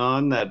things going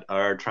on that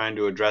are trying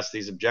to address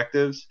these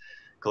objectives,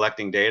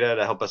 collecting data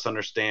to help us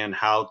understand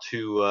how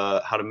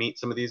to meet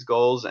some of these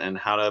goals and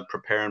how to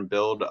prepare and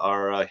build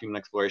our human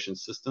exploration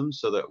systems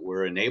so that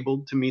we're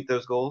enabled to meet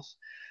those goals.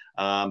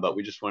 But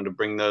we just wanted to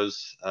bring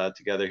those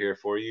together here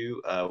for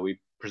you. We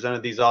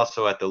presented these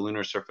also at the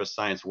Lunar Surface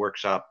Science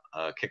Workshop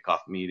kickoff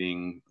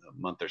meeting a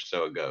month or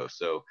so ago.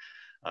 So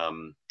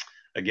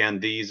again,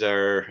 these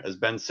are, as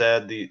Ben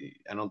said,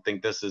 I don't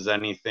think this is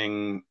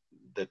anything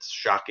that's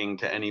shocking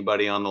to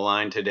anybody on the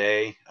line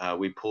today.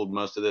 We pulled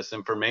most of this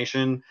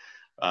information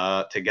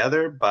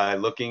together by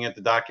looking at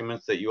the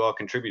documents that you all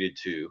contributed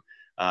to.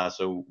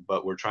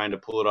 But we're trying to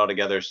pull it all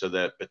together so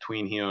that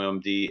between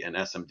HEOMD and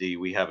SMD,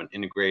 we have an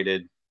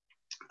integrated,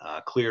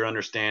 clear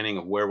understanding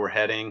of where we're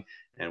heading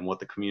and what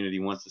the community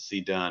wants to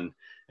see done.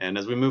 And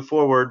as we move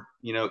forward,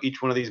 you know,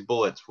 each one of these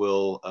bullets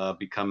will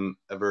become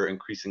ever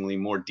increasingly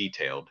more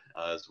detailed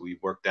as we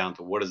work down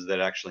to what does that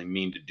actually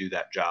mean to do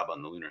that job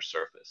on the lunar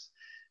surface.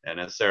 And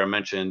as Sarah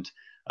mentioned,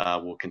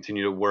 we'll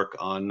continue to work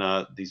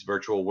on these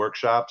virtual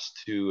workshops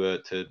to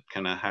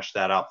kind of hash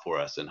that out for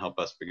us and help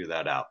us figure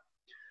that out.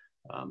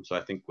 So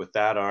I think with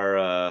that,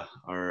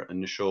 our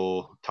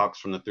initial talks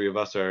from the three of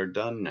us are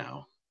done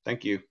now.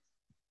 Thank you.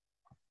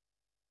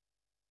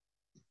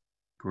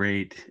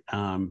 Great.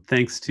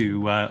 Thanks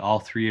to all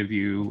three of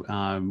you.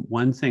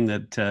 One thing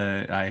that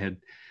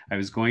I I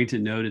was going to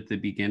note at the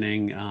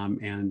beginning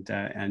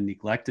and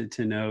neglected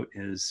to note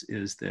is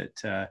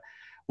that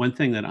one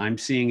thing that I'm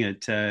seeing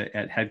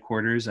at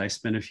headquarters, I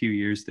spent a few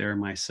years there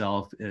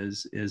myself,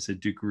 is a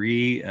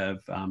degree of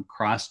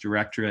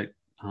cross-directorate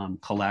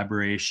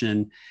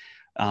collaboration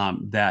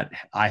that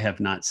I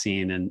have not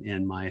seen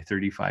in my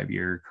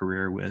 35-year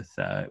career with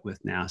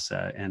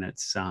NASA. And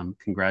it's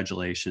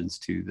congratulations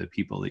to the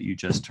people that you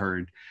just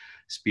heard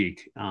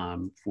speak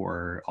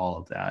for all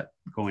of that.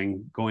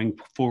 Going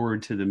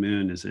forward to the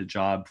moon is a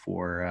job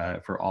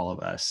for all of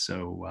us.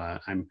 So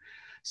I'm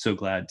so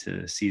glad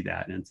to see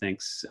that, and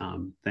thanks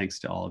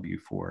to all of you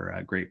for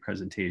a great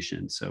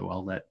presentation. So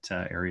I'll let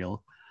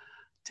Ariel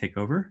take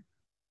over.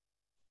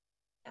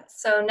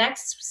 So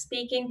next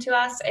speaking to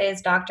us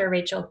is Dr.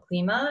 Rachel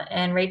Klima,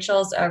 and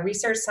Rachel's a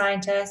research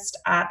scientist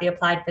at the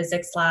Applied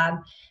Physics Lab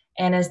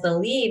and is the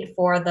lead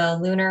for the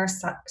Lunar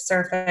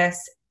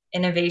Surface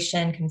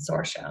Innovation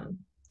Consortium,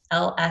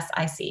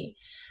 LSIC.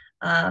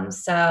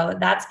 So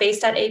that's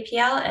based at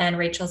APL, and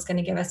Rachel's going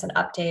to give us an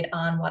update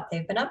on what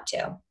they've been up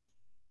to.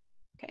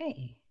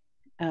 Okay.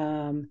 Do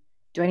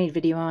I need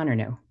video on or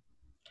no?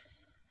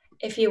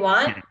 If you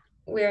want,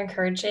 we're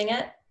encouraging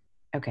it.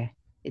 Okay.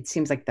 It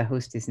seems like the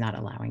host is not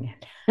allowing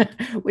it,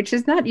 which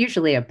is not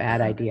usually a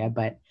bad idea,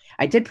 but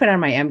I did put on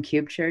my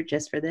M-Cube shirt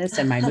just for this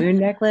and my moon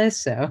necklace,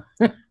 so.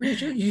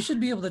 Rachel, you should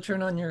be able to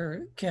turn on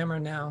your camera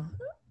now.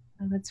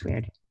 Oh, that's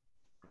weird.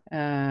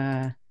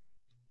 No,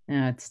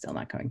 it's still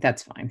not going.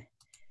 That's fine.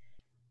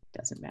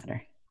 Doesn't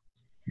matter.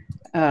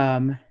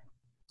 All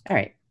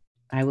right.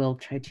 I will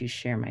try to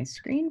share my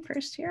screen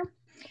first here.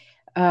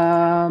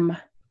 Are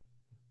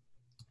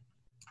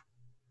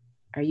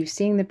you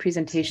seeing the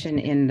presentation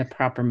in the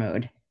proper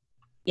mode?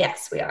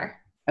 Yes, we are.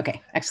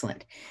 Okay,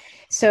 excellent.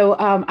 So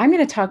I'm going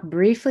to talk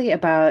briefly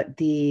about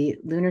the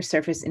Lunar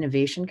Surface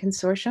Innovation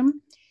Consortium,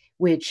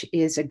 which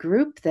is a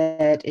group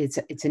that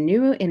it's a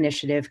new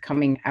initiative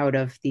coming out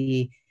of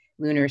the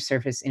Lunar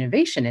Surface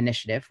Innovation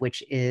Initiative,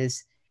 which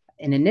is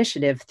an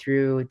initiative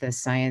through the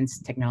Science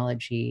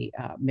Technology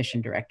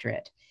Mission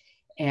Directorate.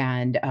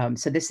 And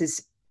so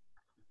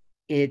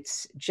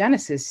its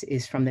genesis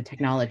is from the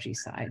technology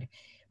side,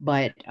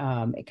 but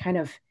it kind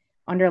of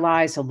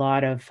underlies a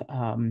lot of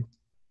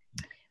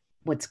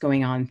what's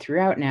going on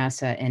throughout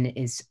NASA, and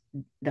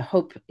the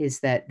hope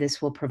is that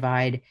this will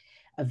provide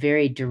a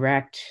very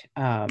direct,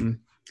 let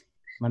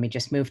me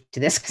just move to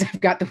this because I've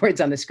got the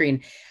words on the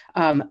screen,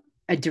 a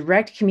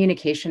direct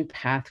communication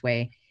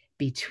pathway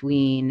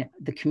between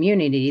the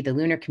community, the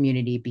lunar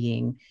community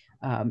being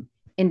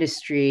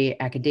industry,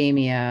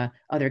 academia,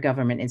 other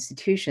government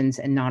institutions,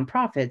 and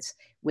nonprofits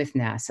with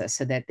NASA,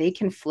 so that they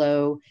can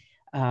flow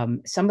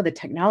some of the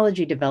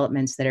technology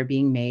developments that are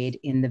being made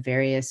in the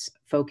various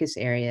focus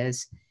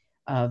areas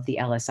of the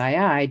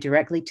LSII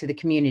directly to the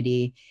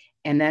community,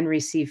 and then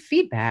receive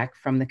feedback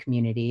from the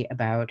community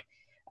about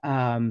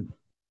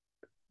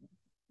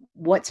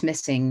what's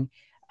missing,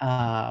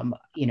 how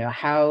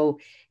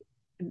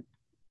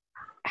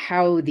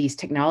these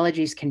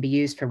technologies can be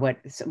used for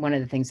one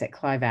of the things that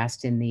Clive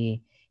asked in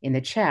the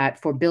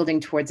chat, for building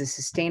towards a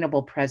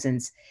sustainable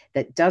presence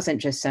that doesn't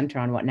just center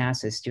on what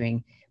NASA is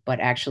doing, but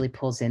actually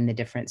pulls in the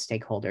different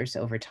stakeholders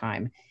over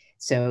time.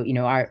 So,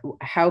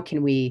 how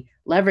can we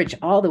leverage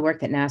all the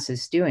work that NASA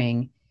is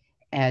doing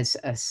as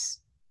an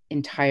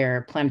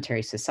entire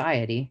planetary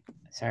society?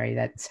 Sorry,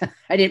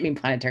 I didn't mean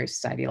planetary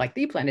society like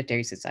the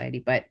Planetary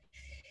Society, but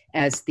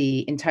as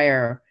the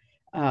entire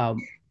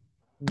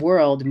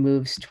world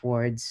moves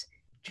towards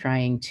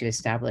trying to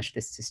establish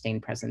this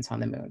sustained presence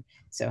on the moon.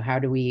 So how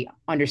do we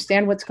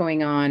understand what's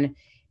going on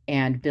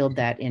and build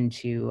that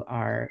into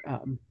our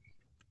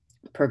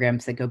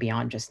programs that go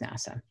beyond just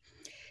NASA?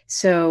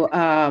 So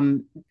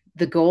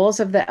the goals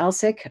of the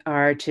LSIC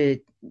are to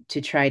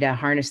try to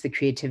harness the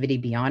creativity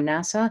beyond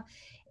NASA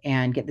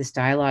and get this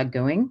dialogue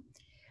going.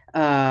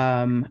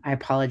 I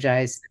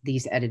apologize,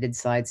 these edited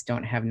slides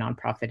don't have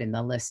nonprofit in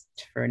the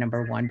list for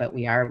number one, but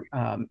we are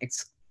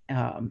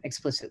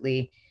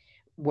explicitly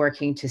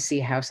working to see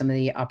how some of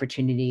the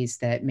opportunities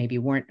that maybe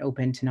weren't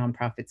open to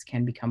nonprofits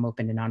can become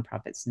open to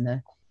nonprofits in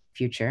the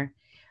future.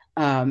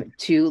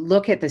 To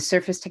look at the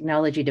surface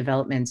technology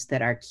developments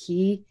that are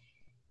key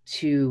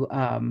to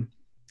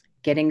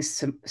getting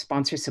some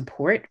sponsor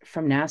support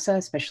from NASA,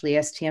 especially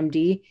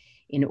STMD,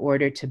 in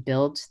order to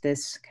build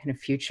this kind of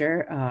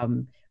future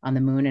on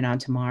the moon and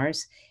onto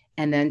Mars.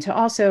 And then to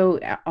also,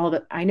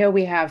 I know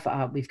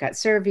we've got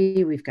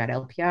Survey, we've got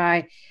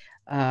LPI,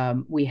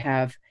 we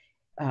have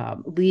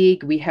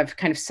League, we have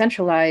kind of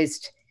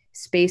centralized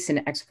space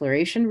and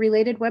exploration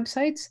related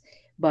websites,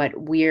 but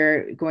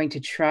we're going to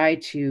try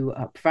to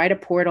provide a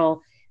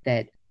portal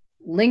that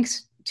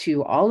links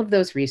to all of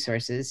those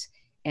resources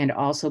and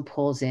also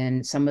pulls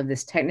in some of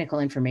this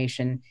technical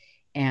information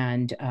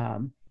and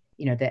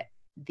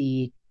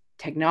the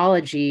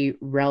technology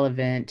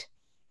relevant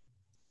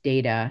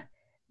data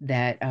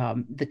that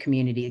the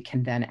community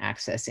can then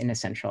access in a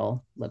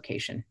central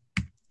location.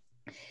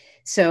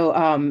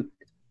 So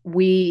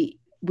we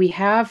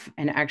have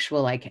an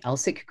actual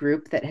LSIC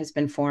group that has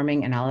been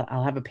forming, and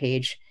I'll have a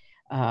page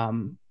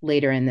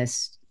later in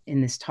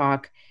this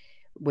talk,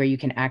 where you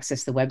can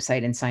access the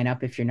website and sign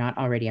up if you're not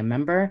already a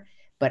member.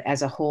 But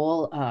as a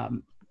whole,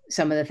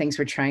 some of the things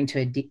we're trying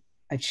to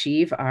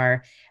achieve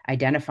are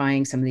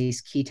identifying some of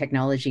these key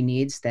technology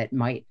needs that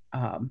might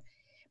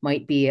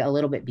be a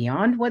little bit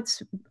beyond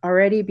what's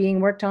already being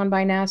worked on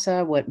by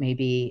NASA, what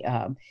maybe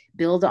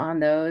build on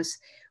those.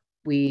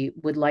 We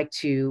would like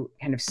to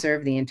kind of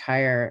serve the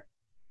entire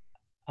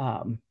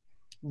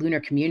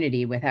lunar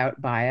community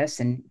without bias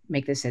and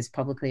make this as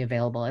publicly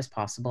available as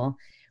possible.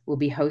 We'll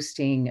be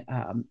hosting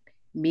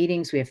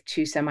meetings. We have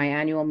 2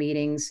 semi-annual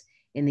meetings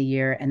in the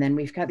year, and then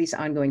we've got these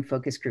ongoing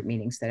focus group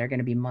meetings that are going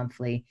to be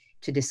monthly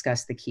to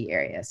discuss the key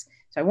areas.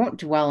 So I won't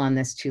dwell on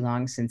this too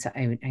long, since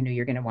I know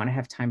you're going to want to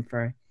have time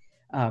for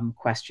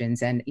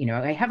questions. And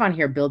I have on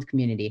here build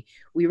community.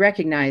 We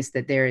recognize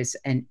that there is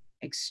an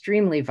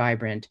extremely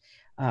vibrant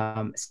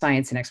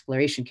science and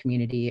exploration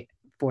community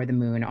for the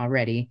moon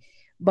already,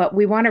 but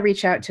we want to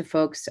reach out to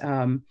folks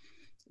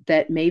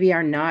that maybe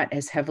are not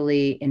as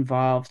heavily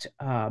involved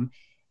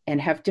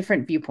and have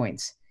different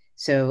viewpoints.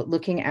 So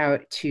looking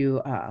out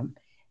to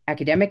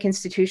academic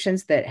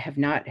institutions that have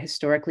not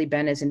historically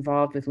been as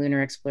involved with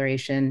lunar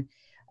exploration,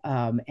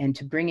 and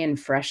to bring in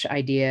fresh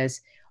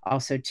ideas,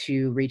 also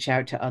to reach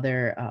out to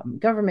other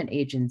government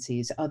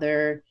agencies,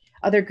 other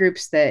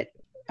groups that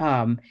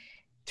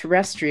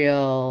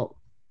terrestrial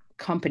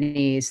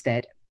companies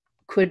that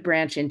could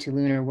branch into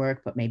lunar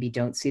work, but maybe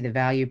don't see the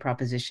value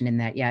proposition in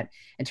that yet,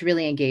 and to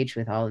really engage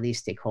with all of these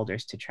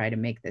stakeholders to try to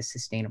make this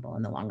sustainable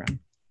in the long run.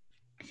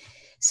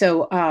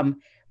 So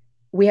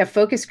we have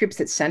focus groups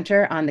that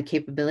center on the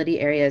capability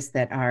areas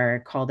that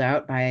are called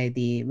out by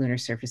the Lunar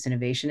Surface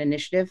Innovation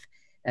Initiative.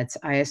 That's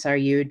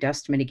ISRU,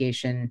 dust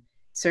mitigation,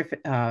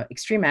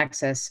 extreme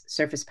access,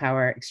 surface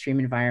power, extreme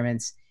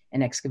environments,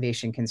 and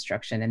excavation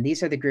construction. And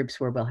these are the groups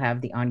where we'll have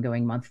the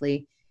ongoing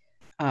monthly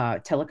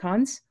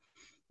telecons,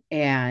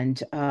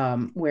 and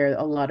where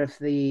a lot of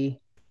the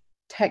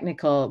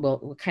technical,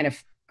 we'll kind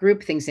of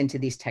group things into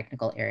these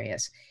technical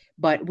areas.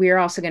 But we're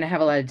also going to have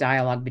a lot of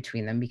dialogue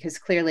between them, because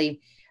clearly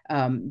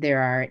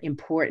there are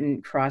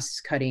important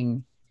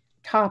cross-cutting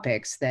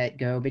topics that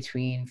go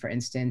between, for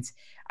instance,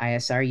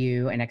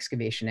 ISRU and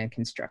excavation and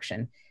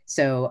construction.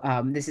 So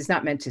this is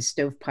not meant to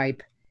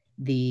stovepipe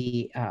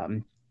the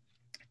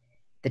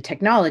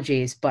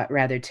technologies, but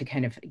rather to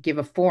kind of give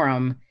a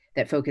forum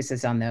that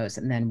focuses on those.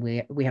 And then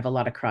we have a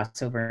lot of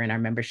crossover in our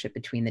membership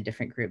between the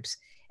different groups,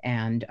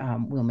 and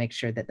we'll make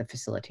sure that the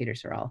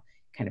facilitators are all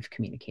kind of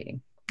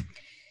communicating.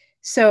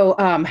 So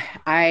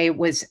I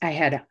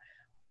had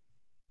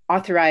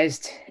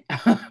authorized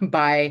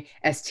by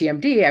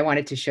STMD, I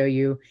wanted to show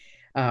you,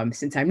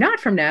 since I'm not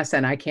from NASA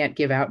and I can't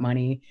give out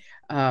money,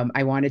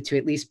 I wanted to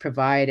at least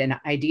provide an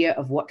idea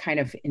of what kind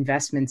of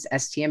investments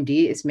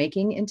STMD is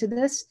making into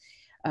this,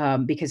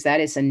 because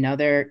that is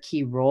another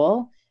key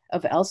role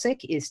of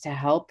ELSIC, is to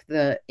help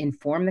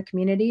inform the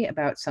community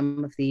about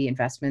some of the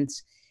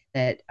investments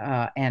that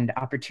and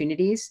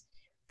opportunities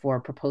for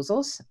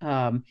proposals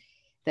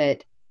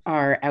that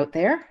are out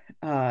there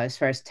as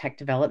far as tech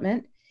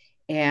development.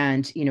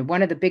 And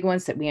one of the big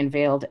ones that we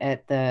unveiled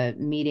at the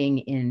meeting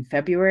in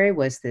February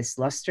was this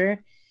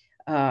Luster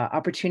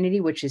opportunity,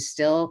 which is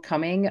still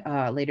coming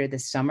later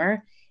this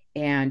summer.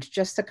 And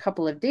just a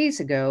couple of days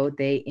ago,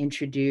 they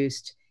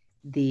introduced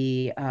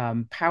the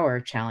power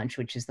challenge,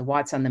 which is the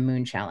Watts on the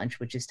Moon challenge,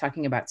 which is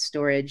talking about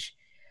storage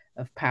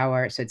of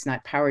power. So it's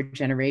not power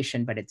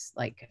generation, but it's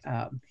like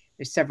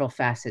there's several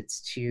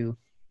facets to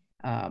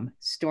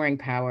storing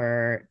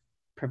power,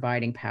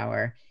 providing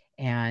power.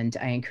 And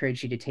I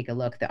encourage you to take a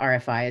look. The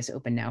RFI is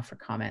open now for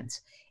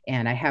comments.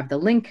 And I have the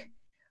link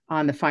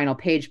on the final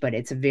page, but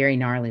it's a very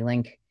gnarly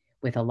link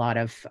with a lot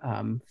of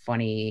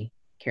funny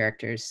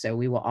characters. So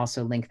we will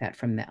also link that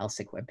from the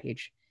ELSIC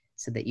webpage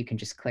so that you can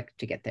just click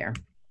to get there.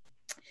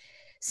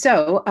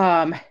 So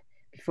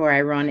before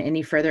I run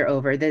any further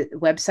over, the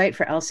website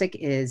for ELSIC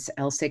is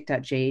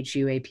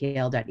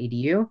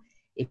elsic.jhuapl.edu.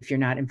 If you're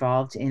not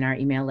involved in our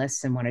email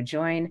lists and want to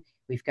join,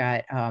 we've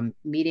got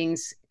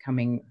meetings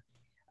coming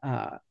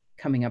up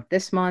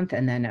this month,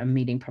 and then a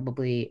meeting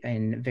probably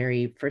in the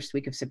very first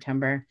week of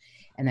September.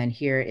 And then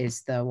here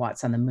is the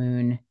Watts on the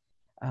Moon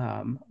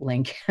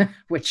link,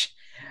 which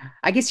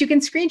I guess you can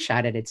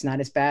screenshot it. It's not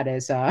as bad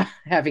as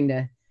having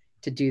to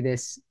do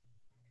this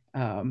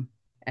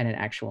at an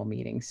actual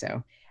meeting.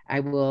 So I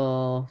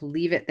will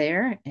leave it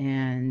there,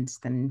 and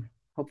then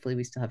hopefully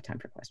we still have time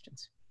for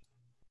questions.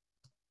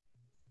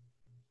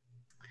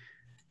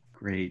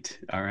 Great.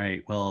 All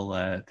right.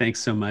 Well, thanks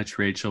so much,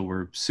 Rachel.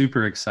 We're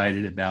super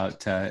excited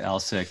about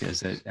ELSIC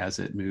as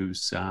it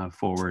moves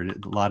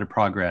forward. A lot of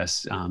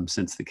progress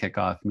since the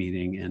kickoff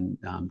meeting in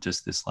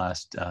just this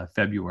last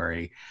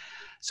February.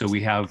 So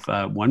we have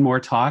one more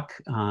talk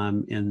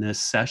in this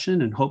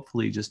session, and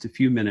hopefully just a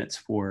few minutes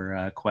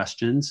for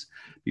questions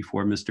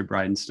before Mr.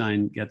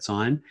 Bridenstine gets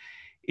on.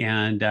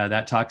 And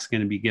that talk's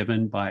going to be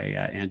given by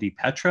Andy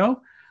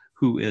Petro,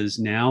 who is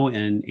now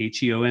in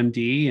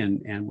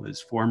HEOMD and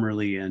was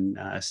formerly in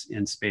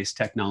space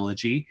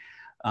technology.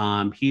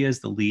 He is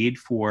the lead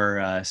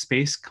for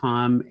space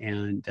comm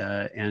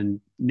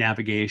and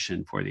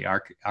navigation for the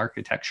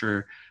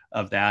architecture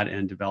of that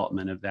and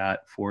development of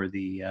that for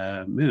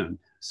the moon.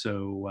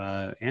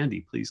 So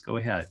Andy, please go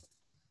ahead.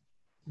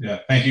 Yeah,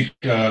 thank you.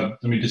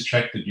 Let me just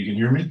check that you can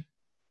hear me.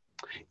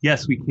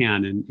 Yes, we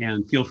can,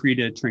 and feel free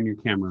to turn your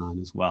camera on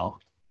as well.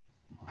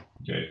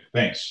 Okay,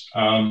 thanks.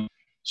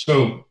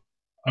 So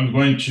I'm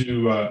going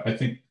to, I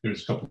think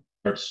there's a couple of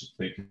parts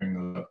they can bring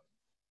those up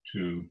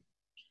to.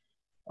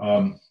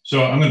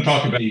 So I'm going to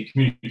talk about the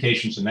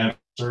communications and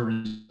navigation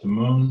service at the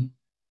moon.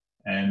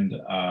 And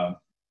I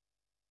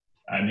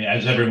mean,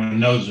 as everyone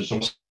knows, there's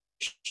also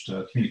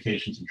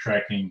communications and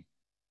tracking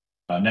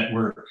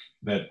network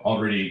that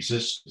already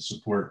exists to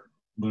support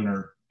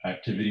lunar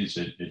activities.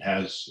 It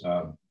has,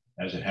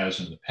 as it has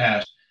in the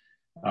past.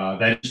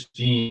 That is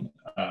being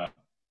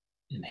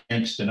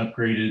enhanced and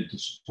upgraded to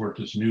support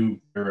this new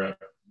era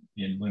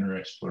in lunar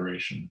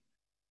exploration.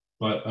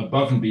 But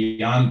above and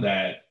beyond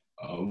that,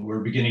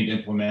 we're beginning to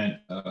implement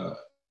an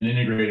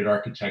integrated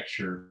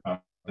architecture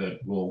that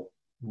will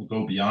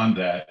go beyond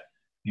that,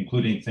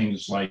 including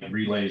things like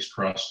relays,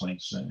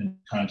 crosslinks, and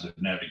kinds of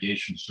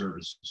navigation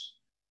services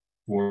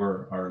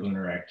for our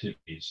lunar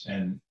activities.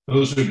 And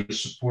those are to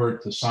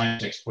support the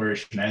science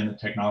exploration and the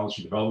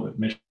technology development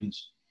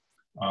missions.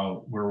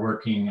 We're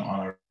working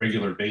on a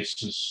regular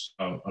basis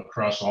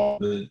across all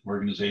the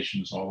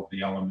organizations, all of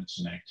the elements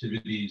and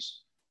activities.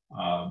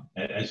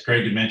 As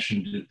Greg had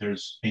mentioned,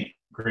 there's a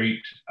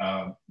great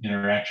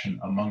interaction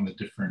among the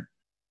different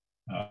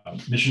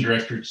mission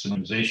directorates and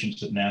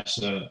organizations at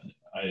NASA.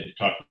 I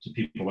talked to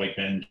people like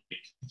Ben,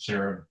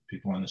 Sarah,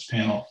 people on this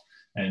panel,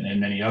 and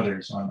many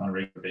others on a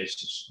regular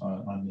basis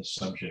on this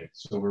subject.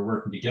 So we're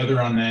working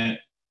together on that.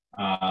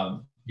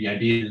 The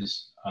idea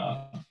is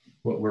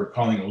what we're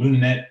calling a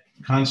LunaNet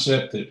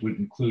concept that would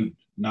include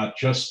not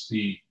just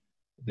the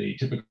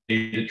typical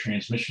data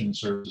transmission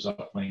services,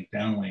 uplink,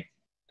 downlink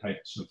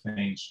types of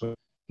things, but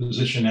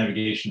position,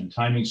 navigation, and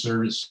timing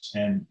service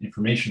and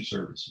information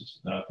services,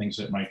 things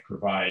that might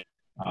provide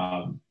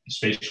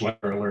space weather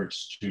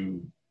alerts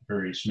to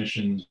various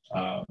missions,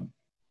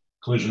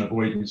 collision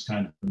avoidance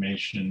kind of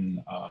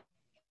information,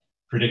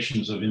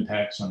 predictions of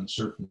impacts on the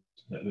surface,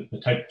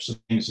 the types of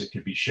things that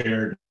could be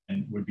shared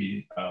and would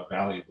be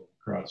valuable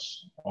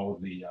across all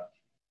of the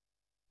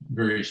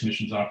various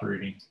missions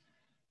operating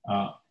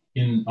on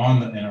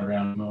and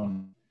around the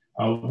moon.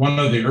 One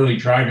of the early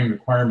driving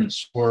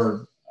requirements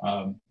for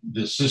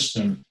this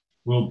system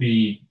will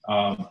be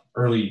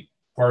early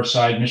far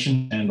side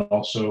missions and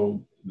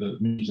also the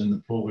missions in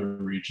the polar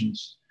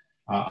regions.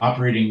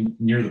 Operating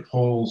near the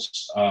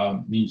poles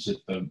means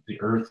that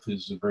the Earth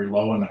is very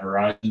low on the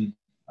horizon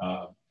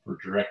for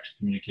direct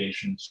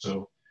communication.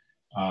 So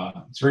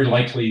it's very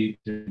likely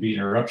to be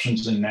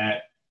interruptions in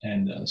that,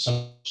 and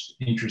some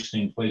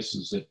interesting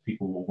places that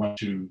people will want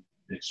to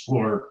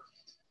explore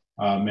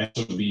may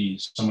also be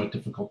somewhat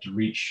difficult to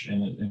reach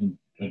in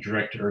a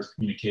direct Earth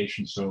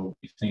communication. So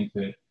we think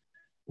that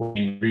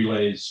working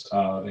relays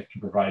that can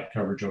provide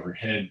coverage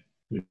overhead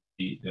would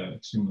be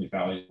extremely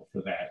valuable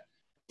for that,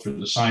 for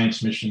the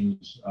science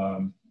missions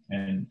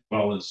and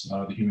well as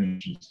the human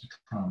missions to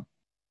come.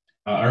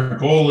 Our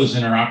goal is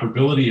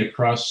interoperability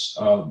across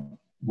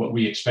what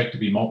we expect to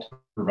be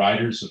multiple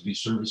providers of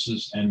these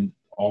services and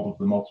all of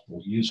the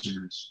multiple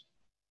users.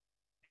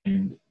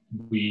 And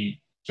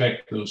we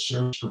expect those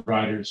service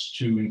providers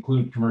to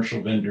include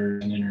commercial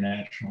vendors and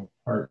international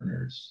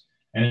partners.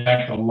 And in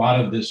fact, a lot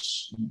of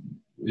this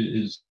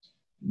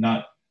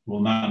will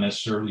not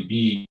necessarily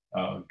be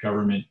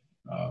government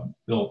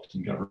built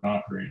and government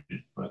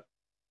operated, but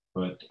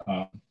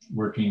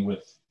working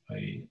with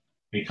a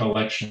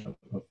collection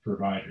of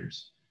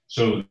providers.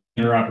 So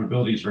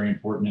interoperability is very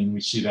important, and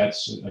we see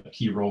that's a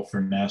key role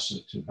for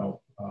NASA to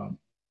help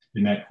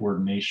in that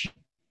coordination.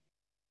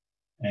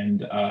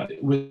 And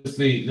with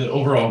the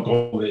overall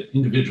goal that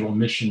individual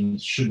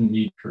missions shouldn't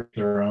need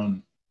their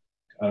own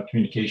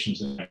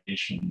communications and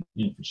navigation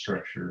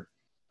infrastructure.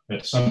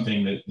 That's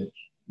something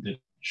that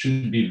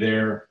should be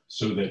there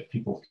so that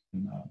people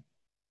can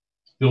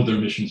build their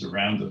missions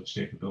around those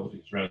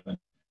capabilities rather than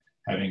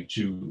having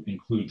to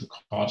include the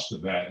cost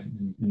of that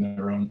in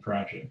their own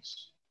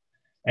projects.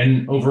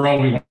 And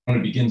overall, we want to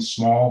begin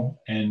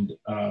small and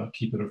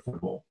keep it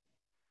affordable.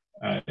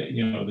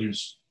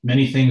 There's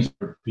many things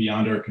that are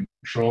beyond our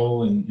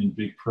control in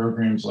big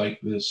programs like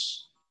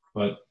this,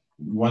 but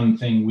one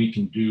thing we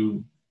can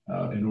do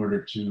in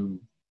order to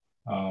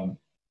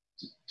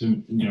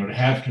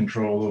have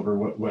control over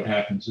what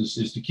happens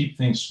is to keep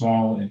things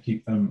small and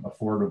keep them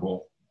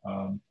affordable.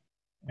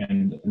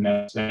 And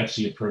that's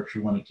the approach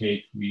we want to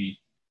take. We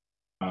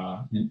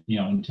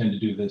intend to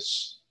do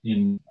this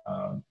in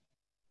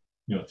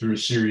through a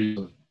series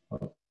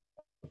of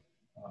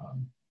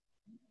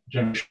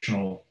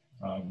generational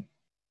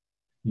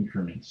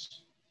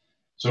increments.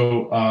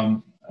 So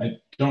I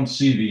don't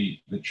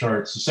see the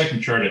charts. The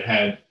second chart I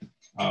had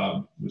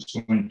was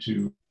going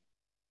to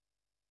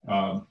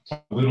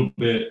talk a little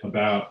bit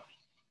about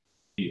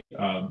the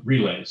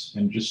relays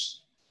and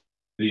just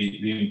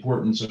the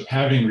importance of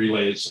having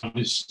relays.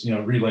 Obviously,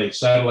 relay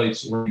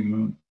satellites orbiting the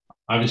moon.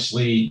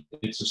 Obviously,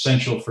 it's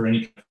essential for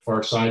any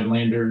far side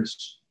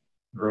landers,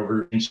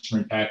 rover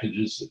instrument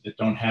packages that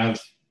don't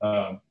have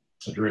a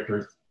direct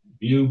Earth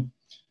view,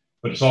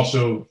 but it's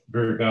also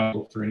very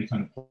valuable for any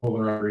kind of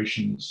polar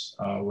operations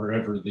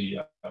wherever the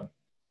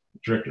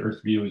direct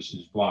Earth view is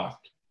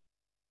blocked.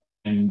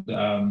 And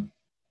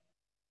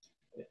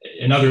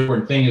another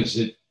important thing is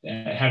that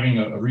having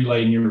a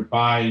relay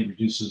nearby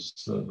reduces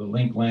the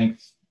link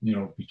length,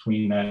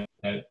 between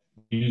that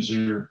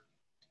user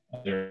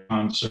and their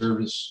comm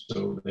service,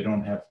 so they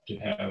don't have to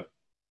have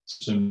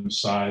system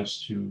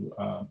size to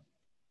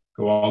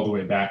go all the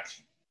way back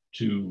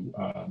to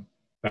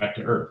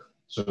Earth.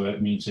 So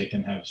that means they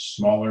can have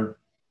smaller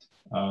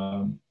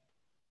and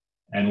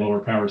lower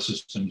power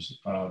systems,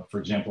 for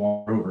example,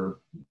 on rover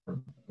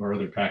or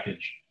other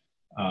package,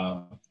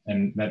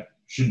 and that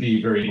should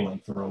be very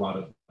enabling for a lot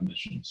of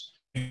missions.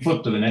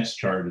 Flip to the next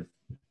chart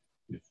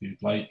if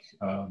you'd like.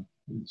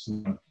 It's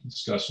what I'm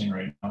discussing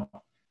right now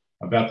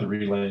about the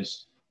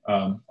relays.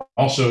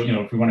 Also,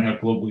 if we want to have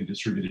globally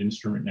distributed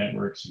instrument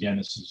networks, again,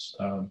 this is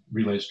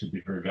relays could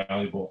be very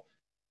valuable.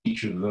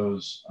 Each of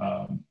those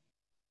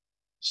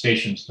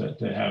stations that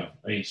have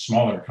a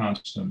smaller comm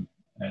system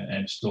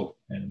and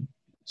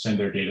send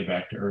their data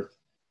back to Earth.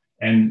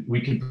 And we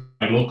can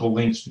provide local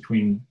links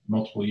between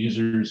multiple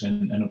users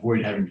and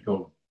avoid having to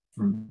go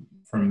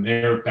from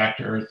there back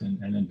to Earth and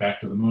then back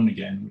to the moon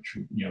again, which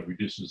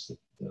reduces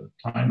the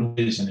time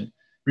delays, and it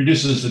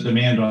reduces the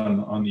demand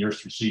on the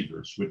Earth's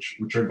receivers,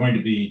 which are going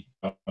to be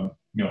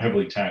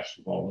heavily taxed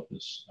with all of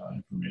this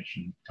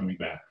information coming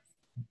back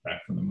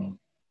from the moon.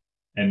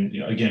 And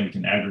again, we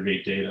can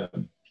aggregate data,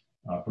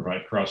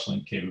 provide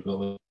cross-link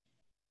capability,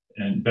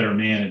 and better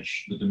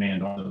manage the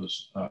demand on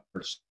those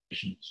Earth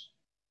stations.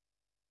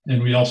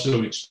 And we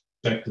also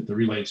expect that the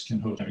relays can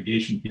host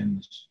navigation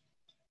pins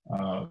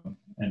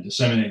and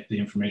disseminate the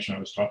information I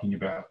was talking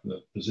about,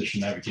 the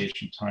position,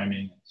 navigation,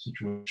 timing,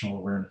 situational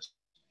awareness.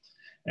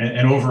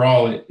 And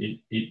overall,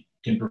 it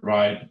can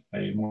provide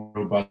a more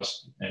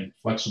robust and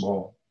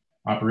flexible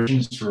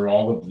operations for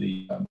all of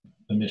the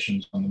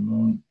missions on the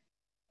moon,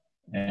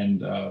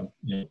 and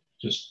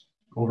just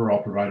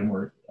overall provide a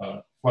more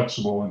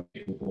flexible and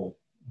capable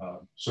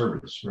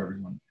service for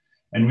everyone.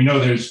 And we know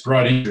there's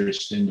broad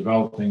interest in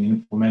developing and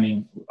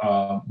implementing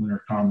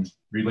lunar comm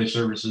relay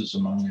services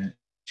among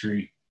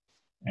industry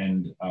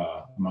and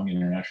among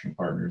international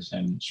partners,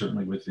 and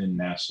certainly within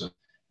NASA.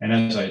 And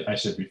as I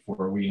said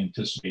before, we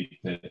anticipate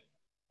that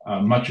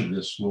much of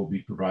this will be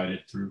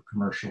provided through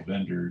commercial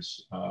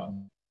vendors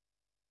around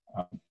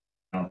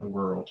the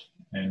world.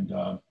 And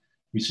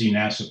we see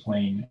NASA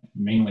playing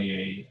mainly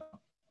a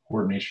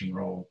coordination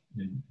role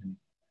in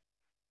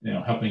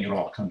helping it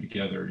all come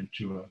together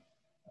into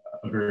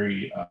a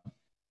very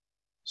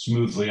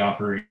smoothly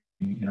operating,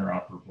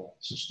 interoperable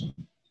system.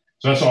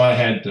 So that's all I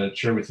had to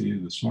share with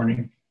you this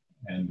morning,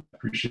 and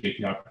appreciate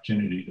the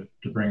opportunity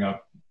to bring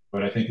up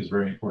what I think is a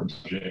very important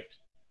subject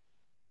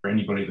for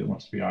anybody that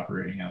wants to be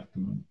operating out at the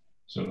moon.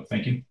 So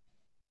thank you.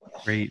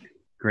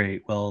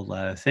 Great.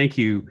 Well, thank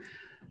you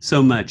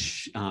so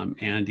much,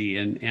 Andy.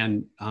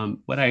 And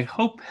what I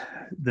hope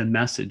the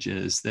message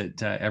is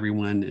that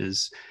everyone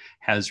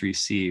has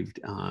received,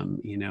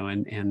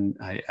 and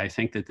I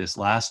think that this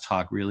last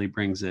talk really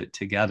brings it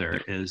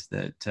together, is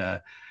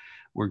that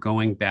we're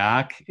going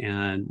back,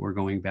 and we're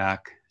going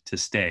back to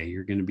stay.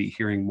 You're going to be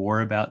hearing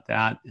more about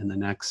that in the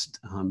next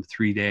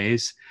 3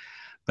 days.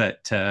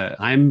 But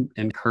I'm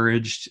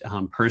encouraged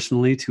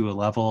personally to a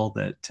level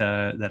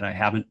that I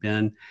haven't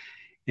been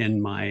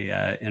in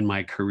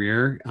my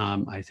career.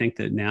 I think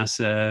that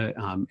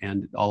NASA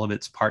and all of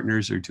its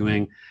partners are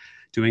doing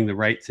the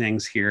right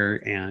things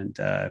here, and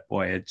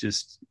boy, it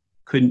just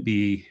couldn't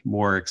be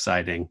more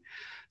exciting.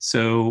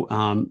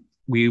 So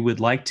we would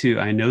like to.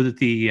 I know that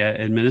the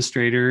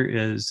administrator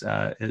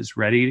is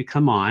ready to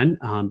come on,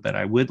 but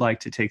I would like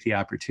to take the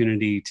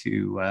opportunity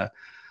to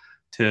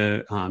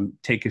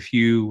take a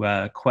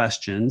few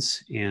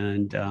questions,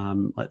 and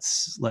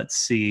let's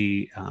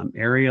see.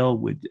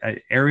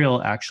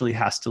 Ariel actually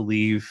has to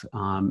leave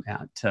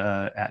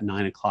at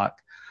 9 o'clock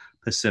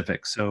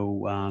Pacific.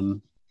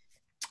 So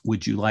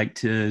would you like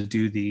to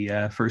do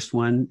the first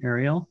one,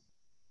 Ariel?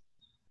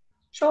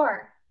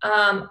 Sure.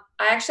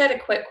 I actually had a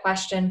quick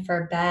question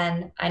for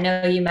Ben. I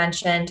know you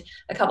mentioned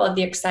a couple of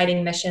the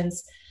exciting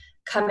missions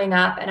coming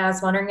up, and I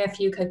was wondering if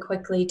you could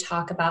quickly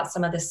talk about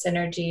some of the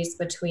synergies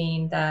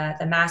between the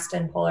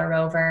Masten Polar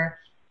Rover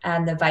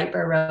and the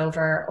Viper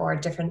rover, or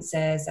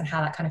differences, and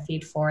how that kind of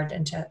feed forward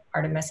into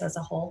Artemis as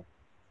a whole.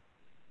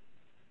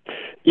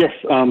 Yes,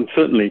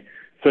 certainly.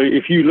 So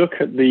if you look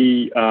at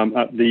the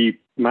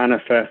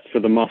manifest for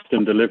the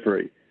Masten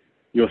delivery,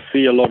 you'll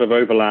see a lot of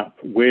overlap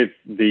with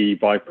the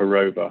Viper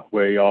rover,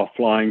 where you are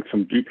flying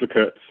some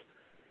duplicates.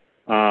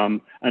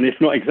 And if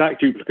not exact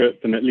duplicates,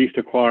 then at least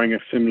acquiring a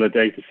similar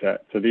data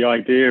set. So the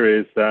idea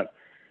is that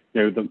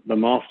the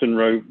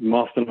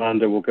Masten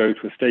lander will go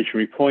to a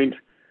stationary point.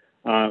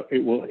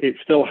 It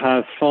still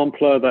has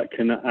sampler that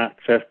can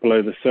access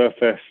below the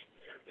surface.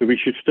 So we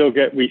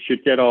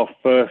should get our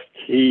first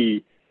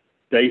key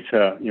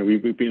data. You know,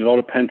 we've been a lot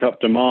of pent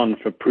up demand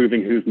for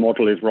proving whose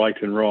model is right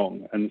and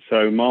wrong. And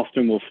so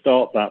Marston will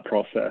start that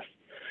process.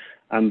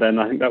 And then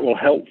I think that will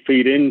help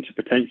feed into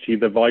potentially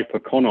the Viper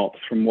ConOps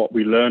from what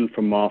we learned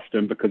from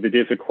Marston, because it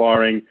is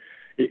acquiring,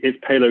 its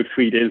payload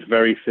suite is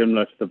very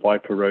similar to the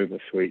Viper rover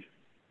suite.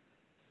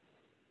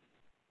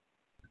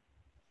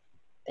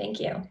 Thank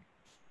you.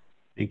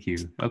 Thank you.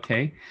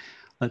 Okay,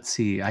 let's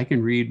see. I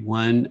can read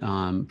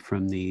one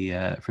from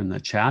the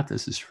chat.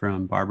 This is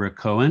from Barbara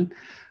Cohen.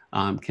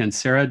 Can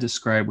Sarah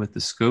describe what the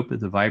scope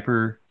of the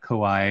Viper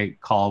COI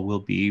call will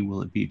be?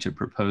 Will it be to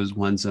propose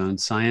one's own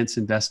science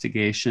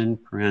investigation,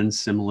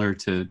 similar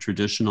to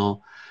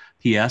traditional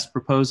PS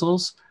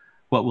proposals?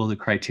 What will the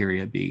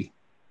criteria be?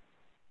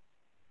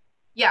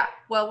 Yeah,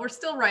 well, we're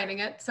still writing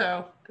it,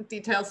 so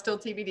details still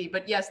TBD.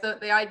 But yes,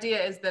 the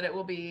idea is that it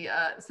will be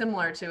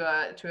similar to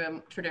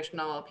a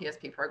traditional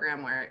PSP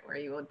program where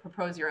you would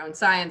propose your own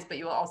science, but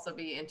you will also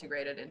be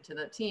integrated into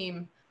the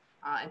team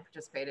and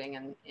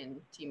participating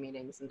in team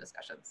meetings and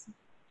discussions.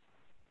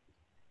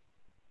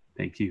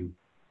 Thank you.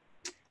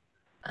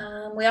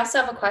 We also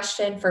have a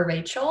question for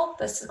Rachel.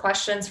 This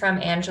question's from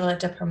Angela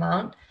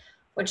DePremont,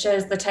 which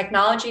is the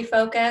technology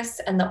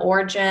focus and the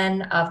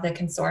origin of the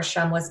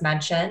consortium was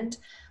mentioned,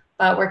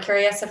 but we're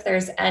curious if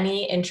there's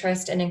any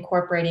interest in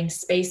incorporating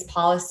space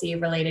policy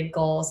related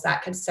goals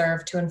that could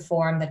serve to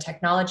inform the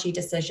technology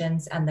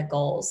decisions and the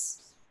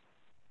goals.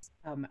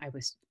 I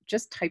was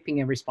just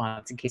typing a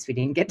response in case we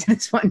didn't get to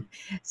this one.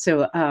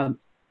 So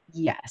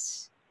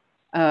yes,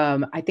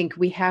 I think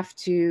we have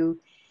to,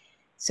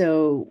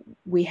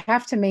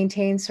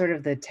 maintain sort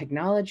of the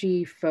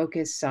technology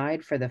focus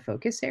side for the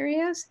focus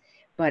areas,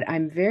 but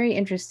I'm very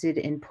interested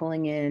in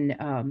pulling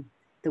in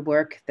the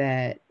work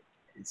that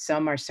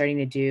some are starting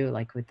to do,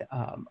 like with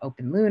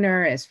Open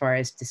Lunar, as far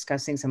as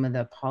discussing some of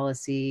the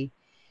policy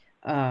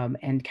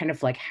and kind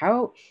of like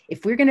how,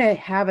 if we're going to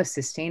have a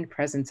sustained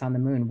presence on the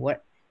moon,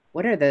 what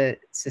are the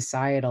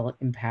societal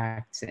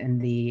impacts and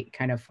the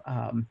kind of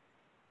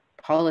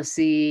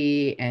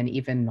policy and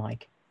even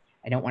like,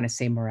 I don't want to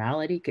say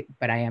morality,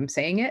 but I am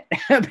saying it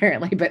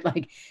apparently, but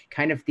like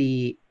kind of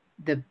the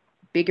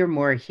bigger,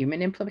 more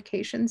human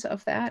implications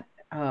of that.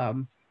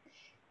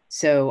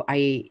 So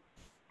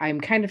I'm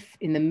kind of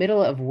in the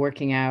middle of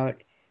working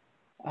out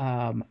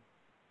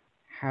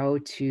how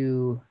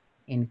to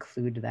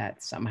include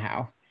that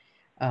somehow.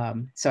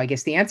 So I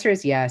guess the answer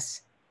is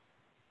yes,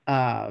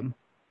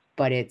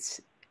 but it's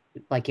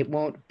like, it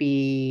won't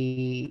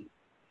be,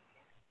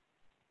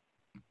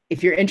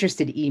 if you're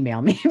interested,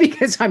 email me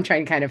because I'm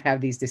trying to kind of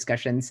have these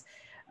discussions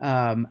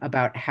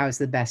about how's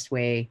the best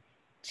way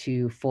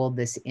to fold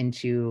this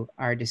into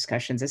our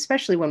discussions,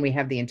 especially when we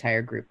have the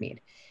entire group meet.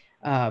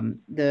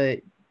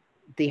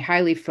 The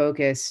highly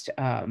focused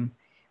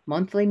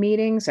monthly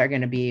meetings are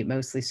going to be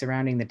mostly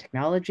surrounding the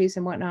technologies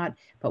and whatnot.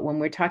 But when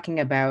we're talking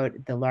about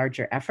the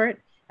larger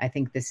effort, I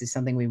think this is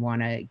something we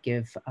want to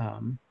give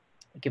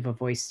a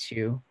voice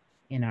to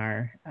in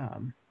our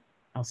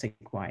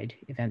LSIC-wide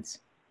events.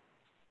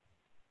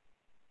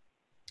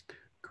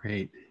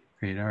 Great.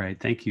 All right.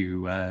 Thank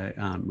you,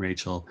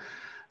 Rachel.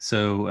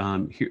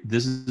 So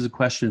this is a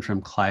question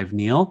from Clive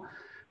Neal.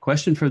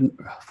 Question for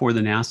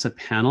the NASA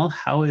panel: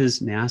 how is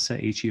NASA,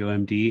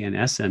 HEOMD, and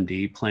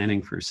SMD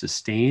planning for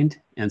sustained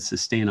and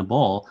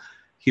sustainable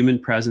human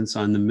presence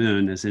on the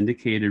moon, as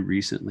indicated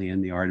recently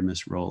in the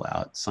Artemis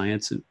rollout?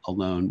 Science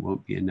alone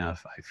won't be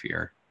enough, I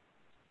fear.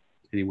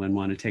 Anyone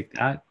want to take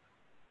that?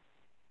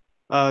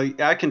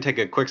 I can take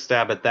a quick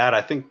stab at that.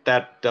 I think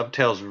that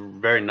dovetails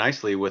very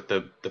nicely with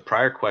the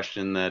prior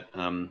question that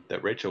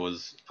that Rachel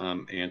was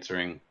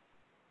answering.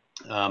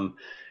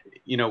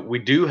 You know, we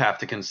do have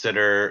to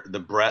consider the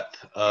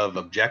breadth of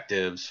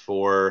objectives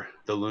for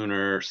the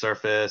lunar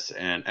surface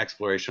and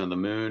exploration of the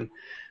moon.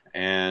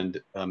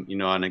 And you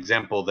know, an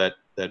example that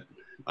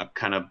I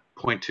kind of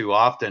point to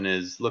often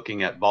is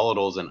looking at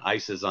volatiles and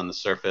ices on the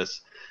surface.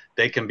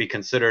 They can be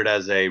considered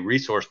as a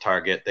resource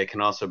target. They can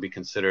also be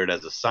considered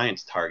as a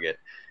science target.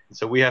 And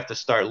so we have to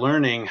start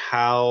learning,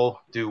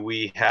 how do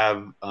we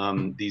have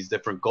these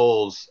different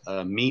goals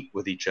meet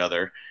with each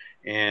other.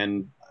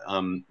 And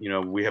you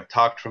know, we have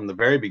talked from the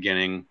very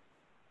beginning,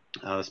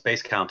 the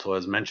Space Council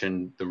has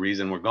mentioned the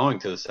reason we're going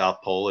to the South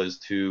Pole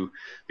is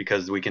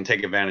because we can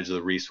take advantage of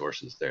the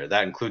resources there.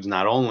 That includes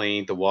not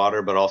only the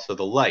water, but also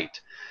the light.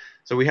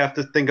 So we have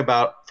to think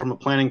about, from a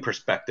planning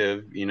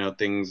perspective, you know,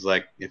 things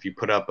like if you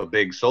put up a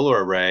big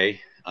solar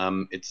array,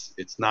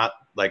 it's not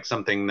like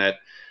something that,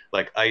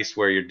 like ice,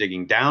 where you're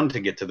digging down to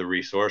get to the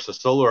resource. A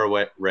solar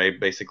array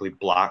basically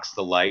blocks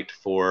the light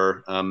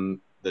for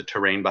the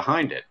terrain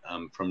behind it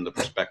from the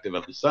perspective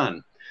of the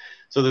sun.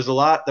 So there's a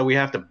lot that we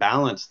have to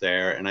balance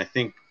there. And I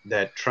think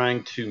that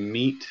trying to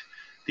meet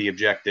the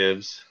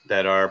objectives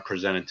that are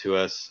presented to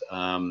us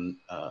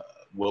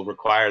will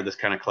require this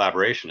kind of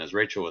collaboration, as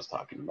Rachel was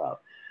talking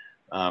about.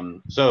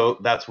 So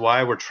that's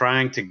why we're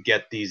trying to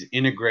get these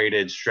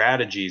integrated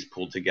strategies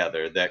pulled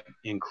together that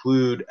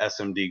include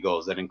SMD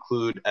goals, that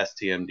include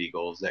STMD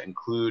goals, that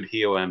include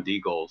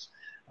HEOMD goals,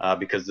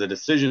 because the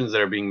decisions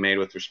that are being made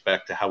with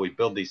respect to how we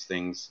build these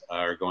things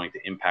are going to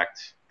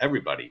impact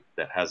everybody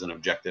that has an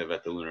objective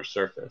at the lunar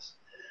surface.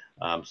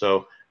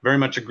 So very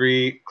much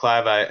agree,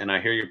 Clive, and I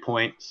hear your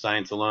point.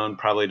 Science alone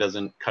probably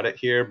doesn't cut it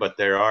here, but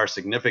there are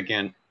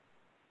significant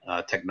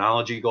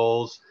technology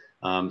goals.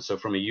 So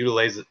from a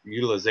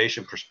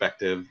utilization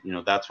perspective,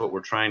 that's what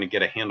we're trying to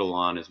get a handle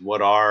on, is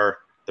what are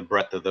the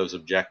breadth of those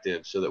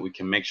objectives, so that we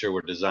can make sure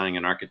we're designing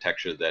an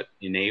architecture that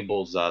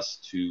enables us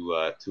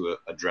to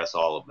address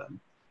all of them.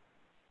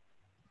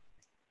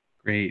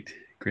 Great,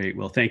 great.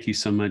 Well, thank you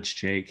so much,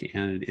 Jake.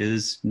 And it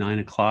is 9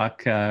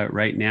 o'clock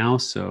right now,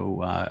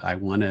 so I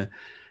want to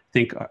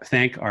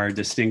thank our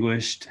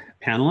distinguished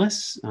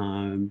panelists,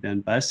 Ben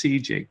Bussey,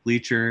 Jake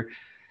Bleacher,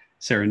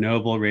 Sarah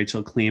Noble,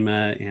 Rachel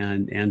Klima,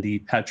 and Andy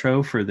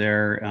Petro for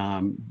their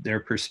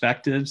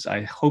perspectives.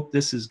 I hope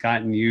this has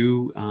gotten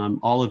you,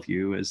 all of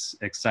you, as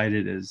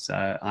excited as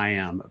I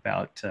am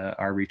about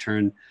our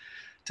return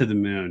to the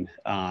moon.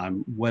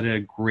 What a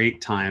great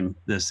time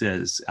this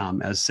is.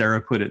 As Sarah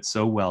put it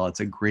so well,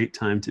 it's a great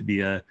time to be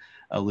a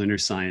lunar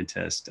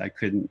scientist. I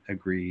couldn't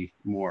agree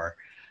more.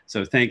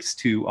 So thanks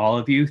to all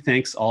of you.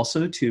 Thanks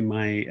also to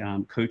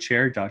my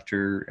co-chair,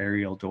 Dr.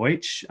 Ariel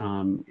Deutsch,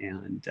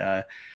 and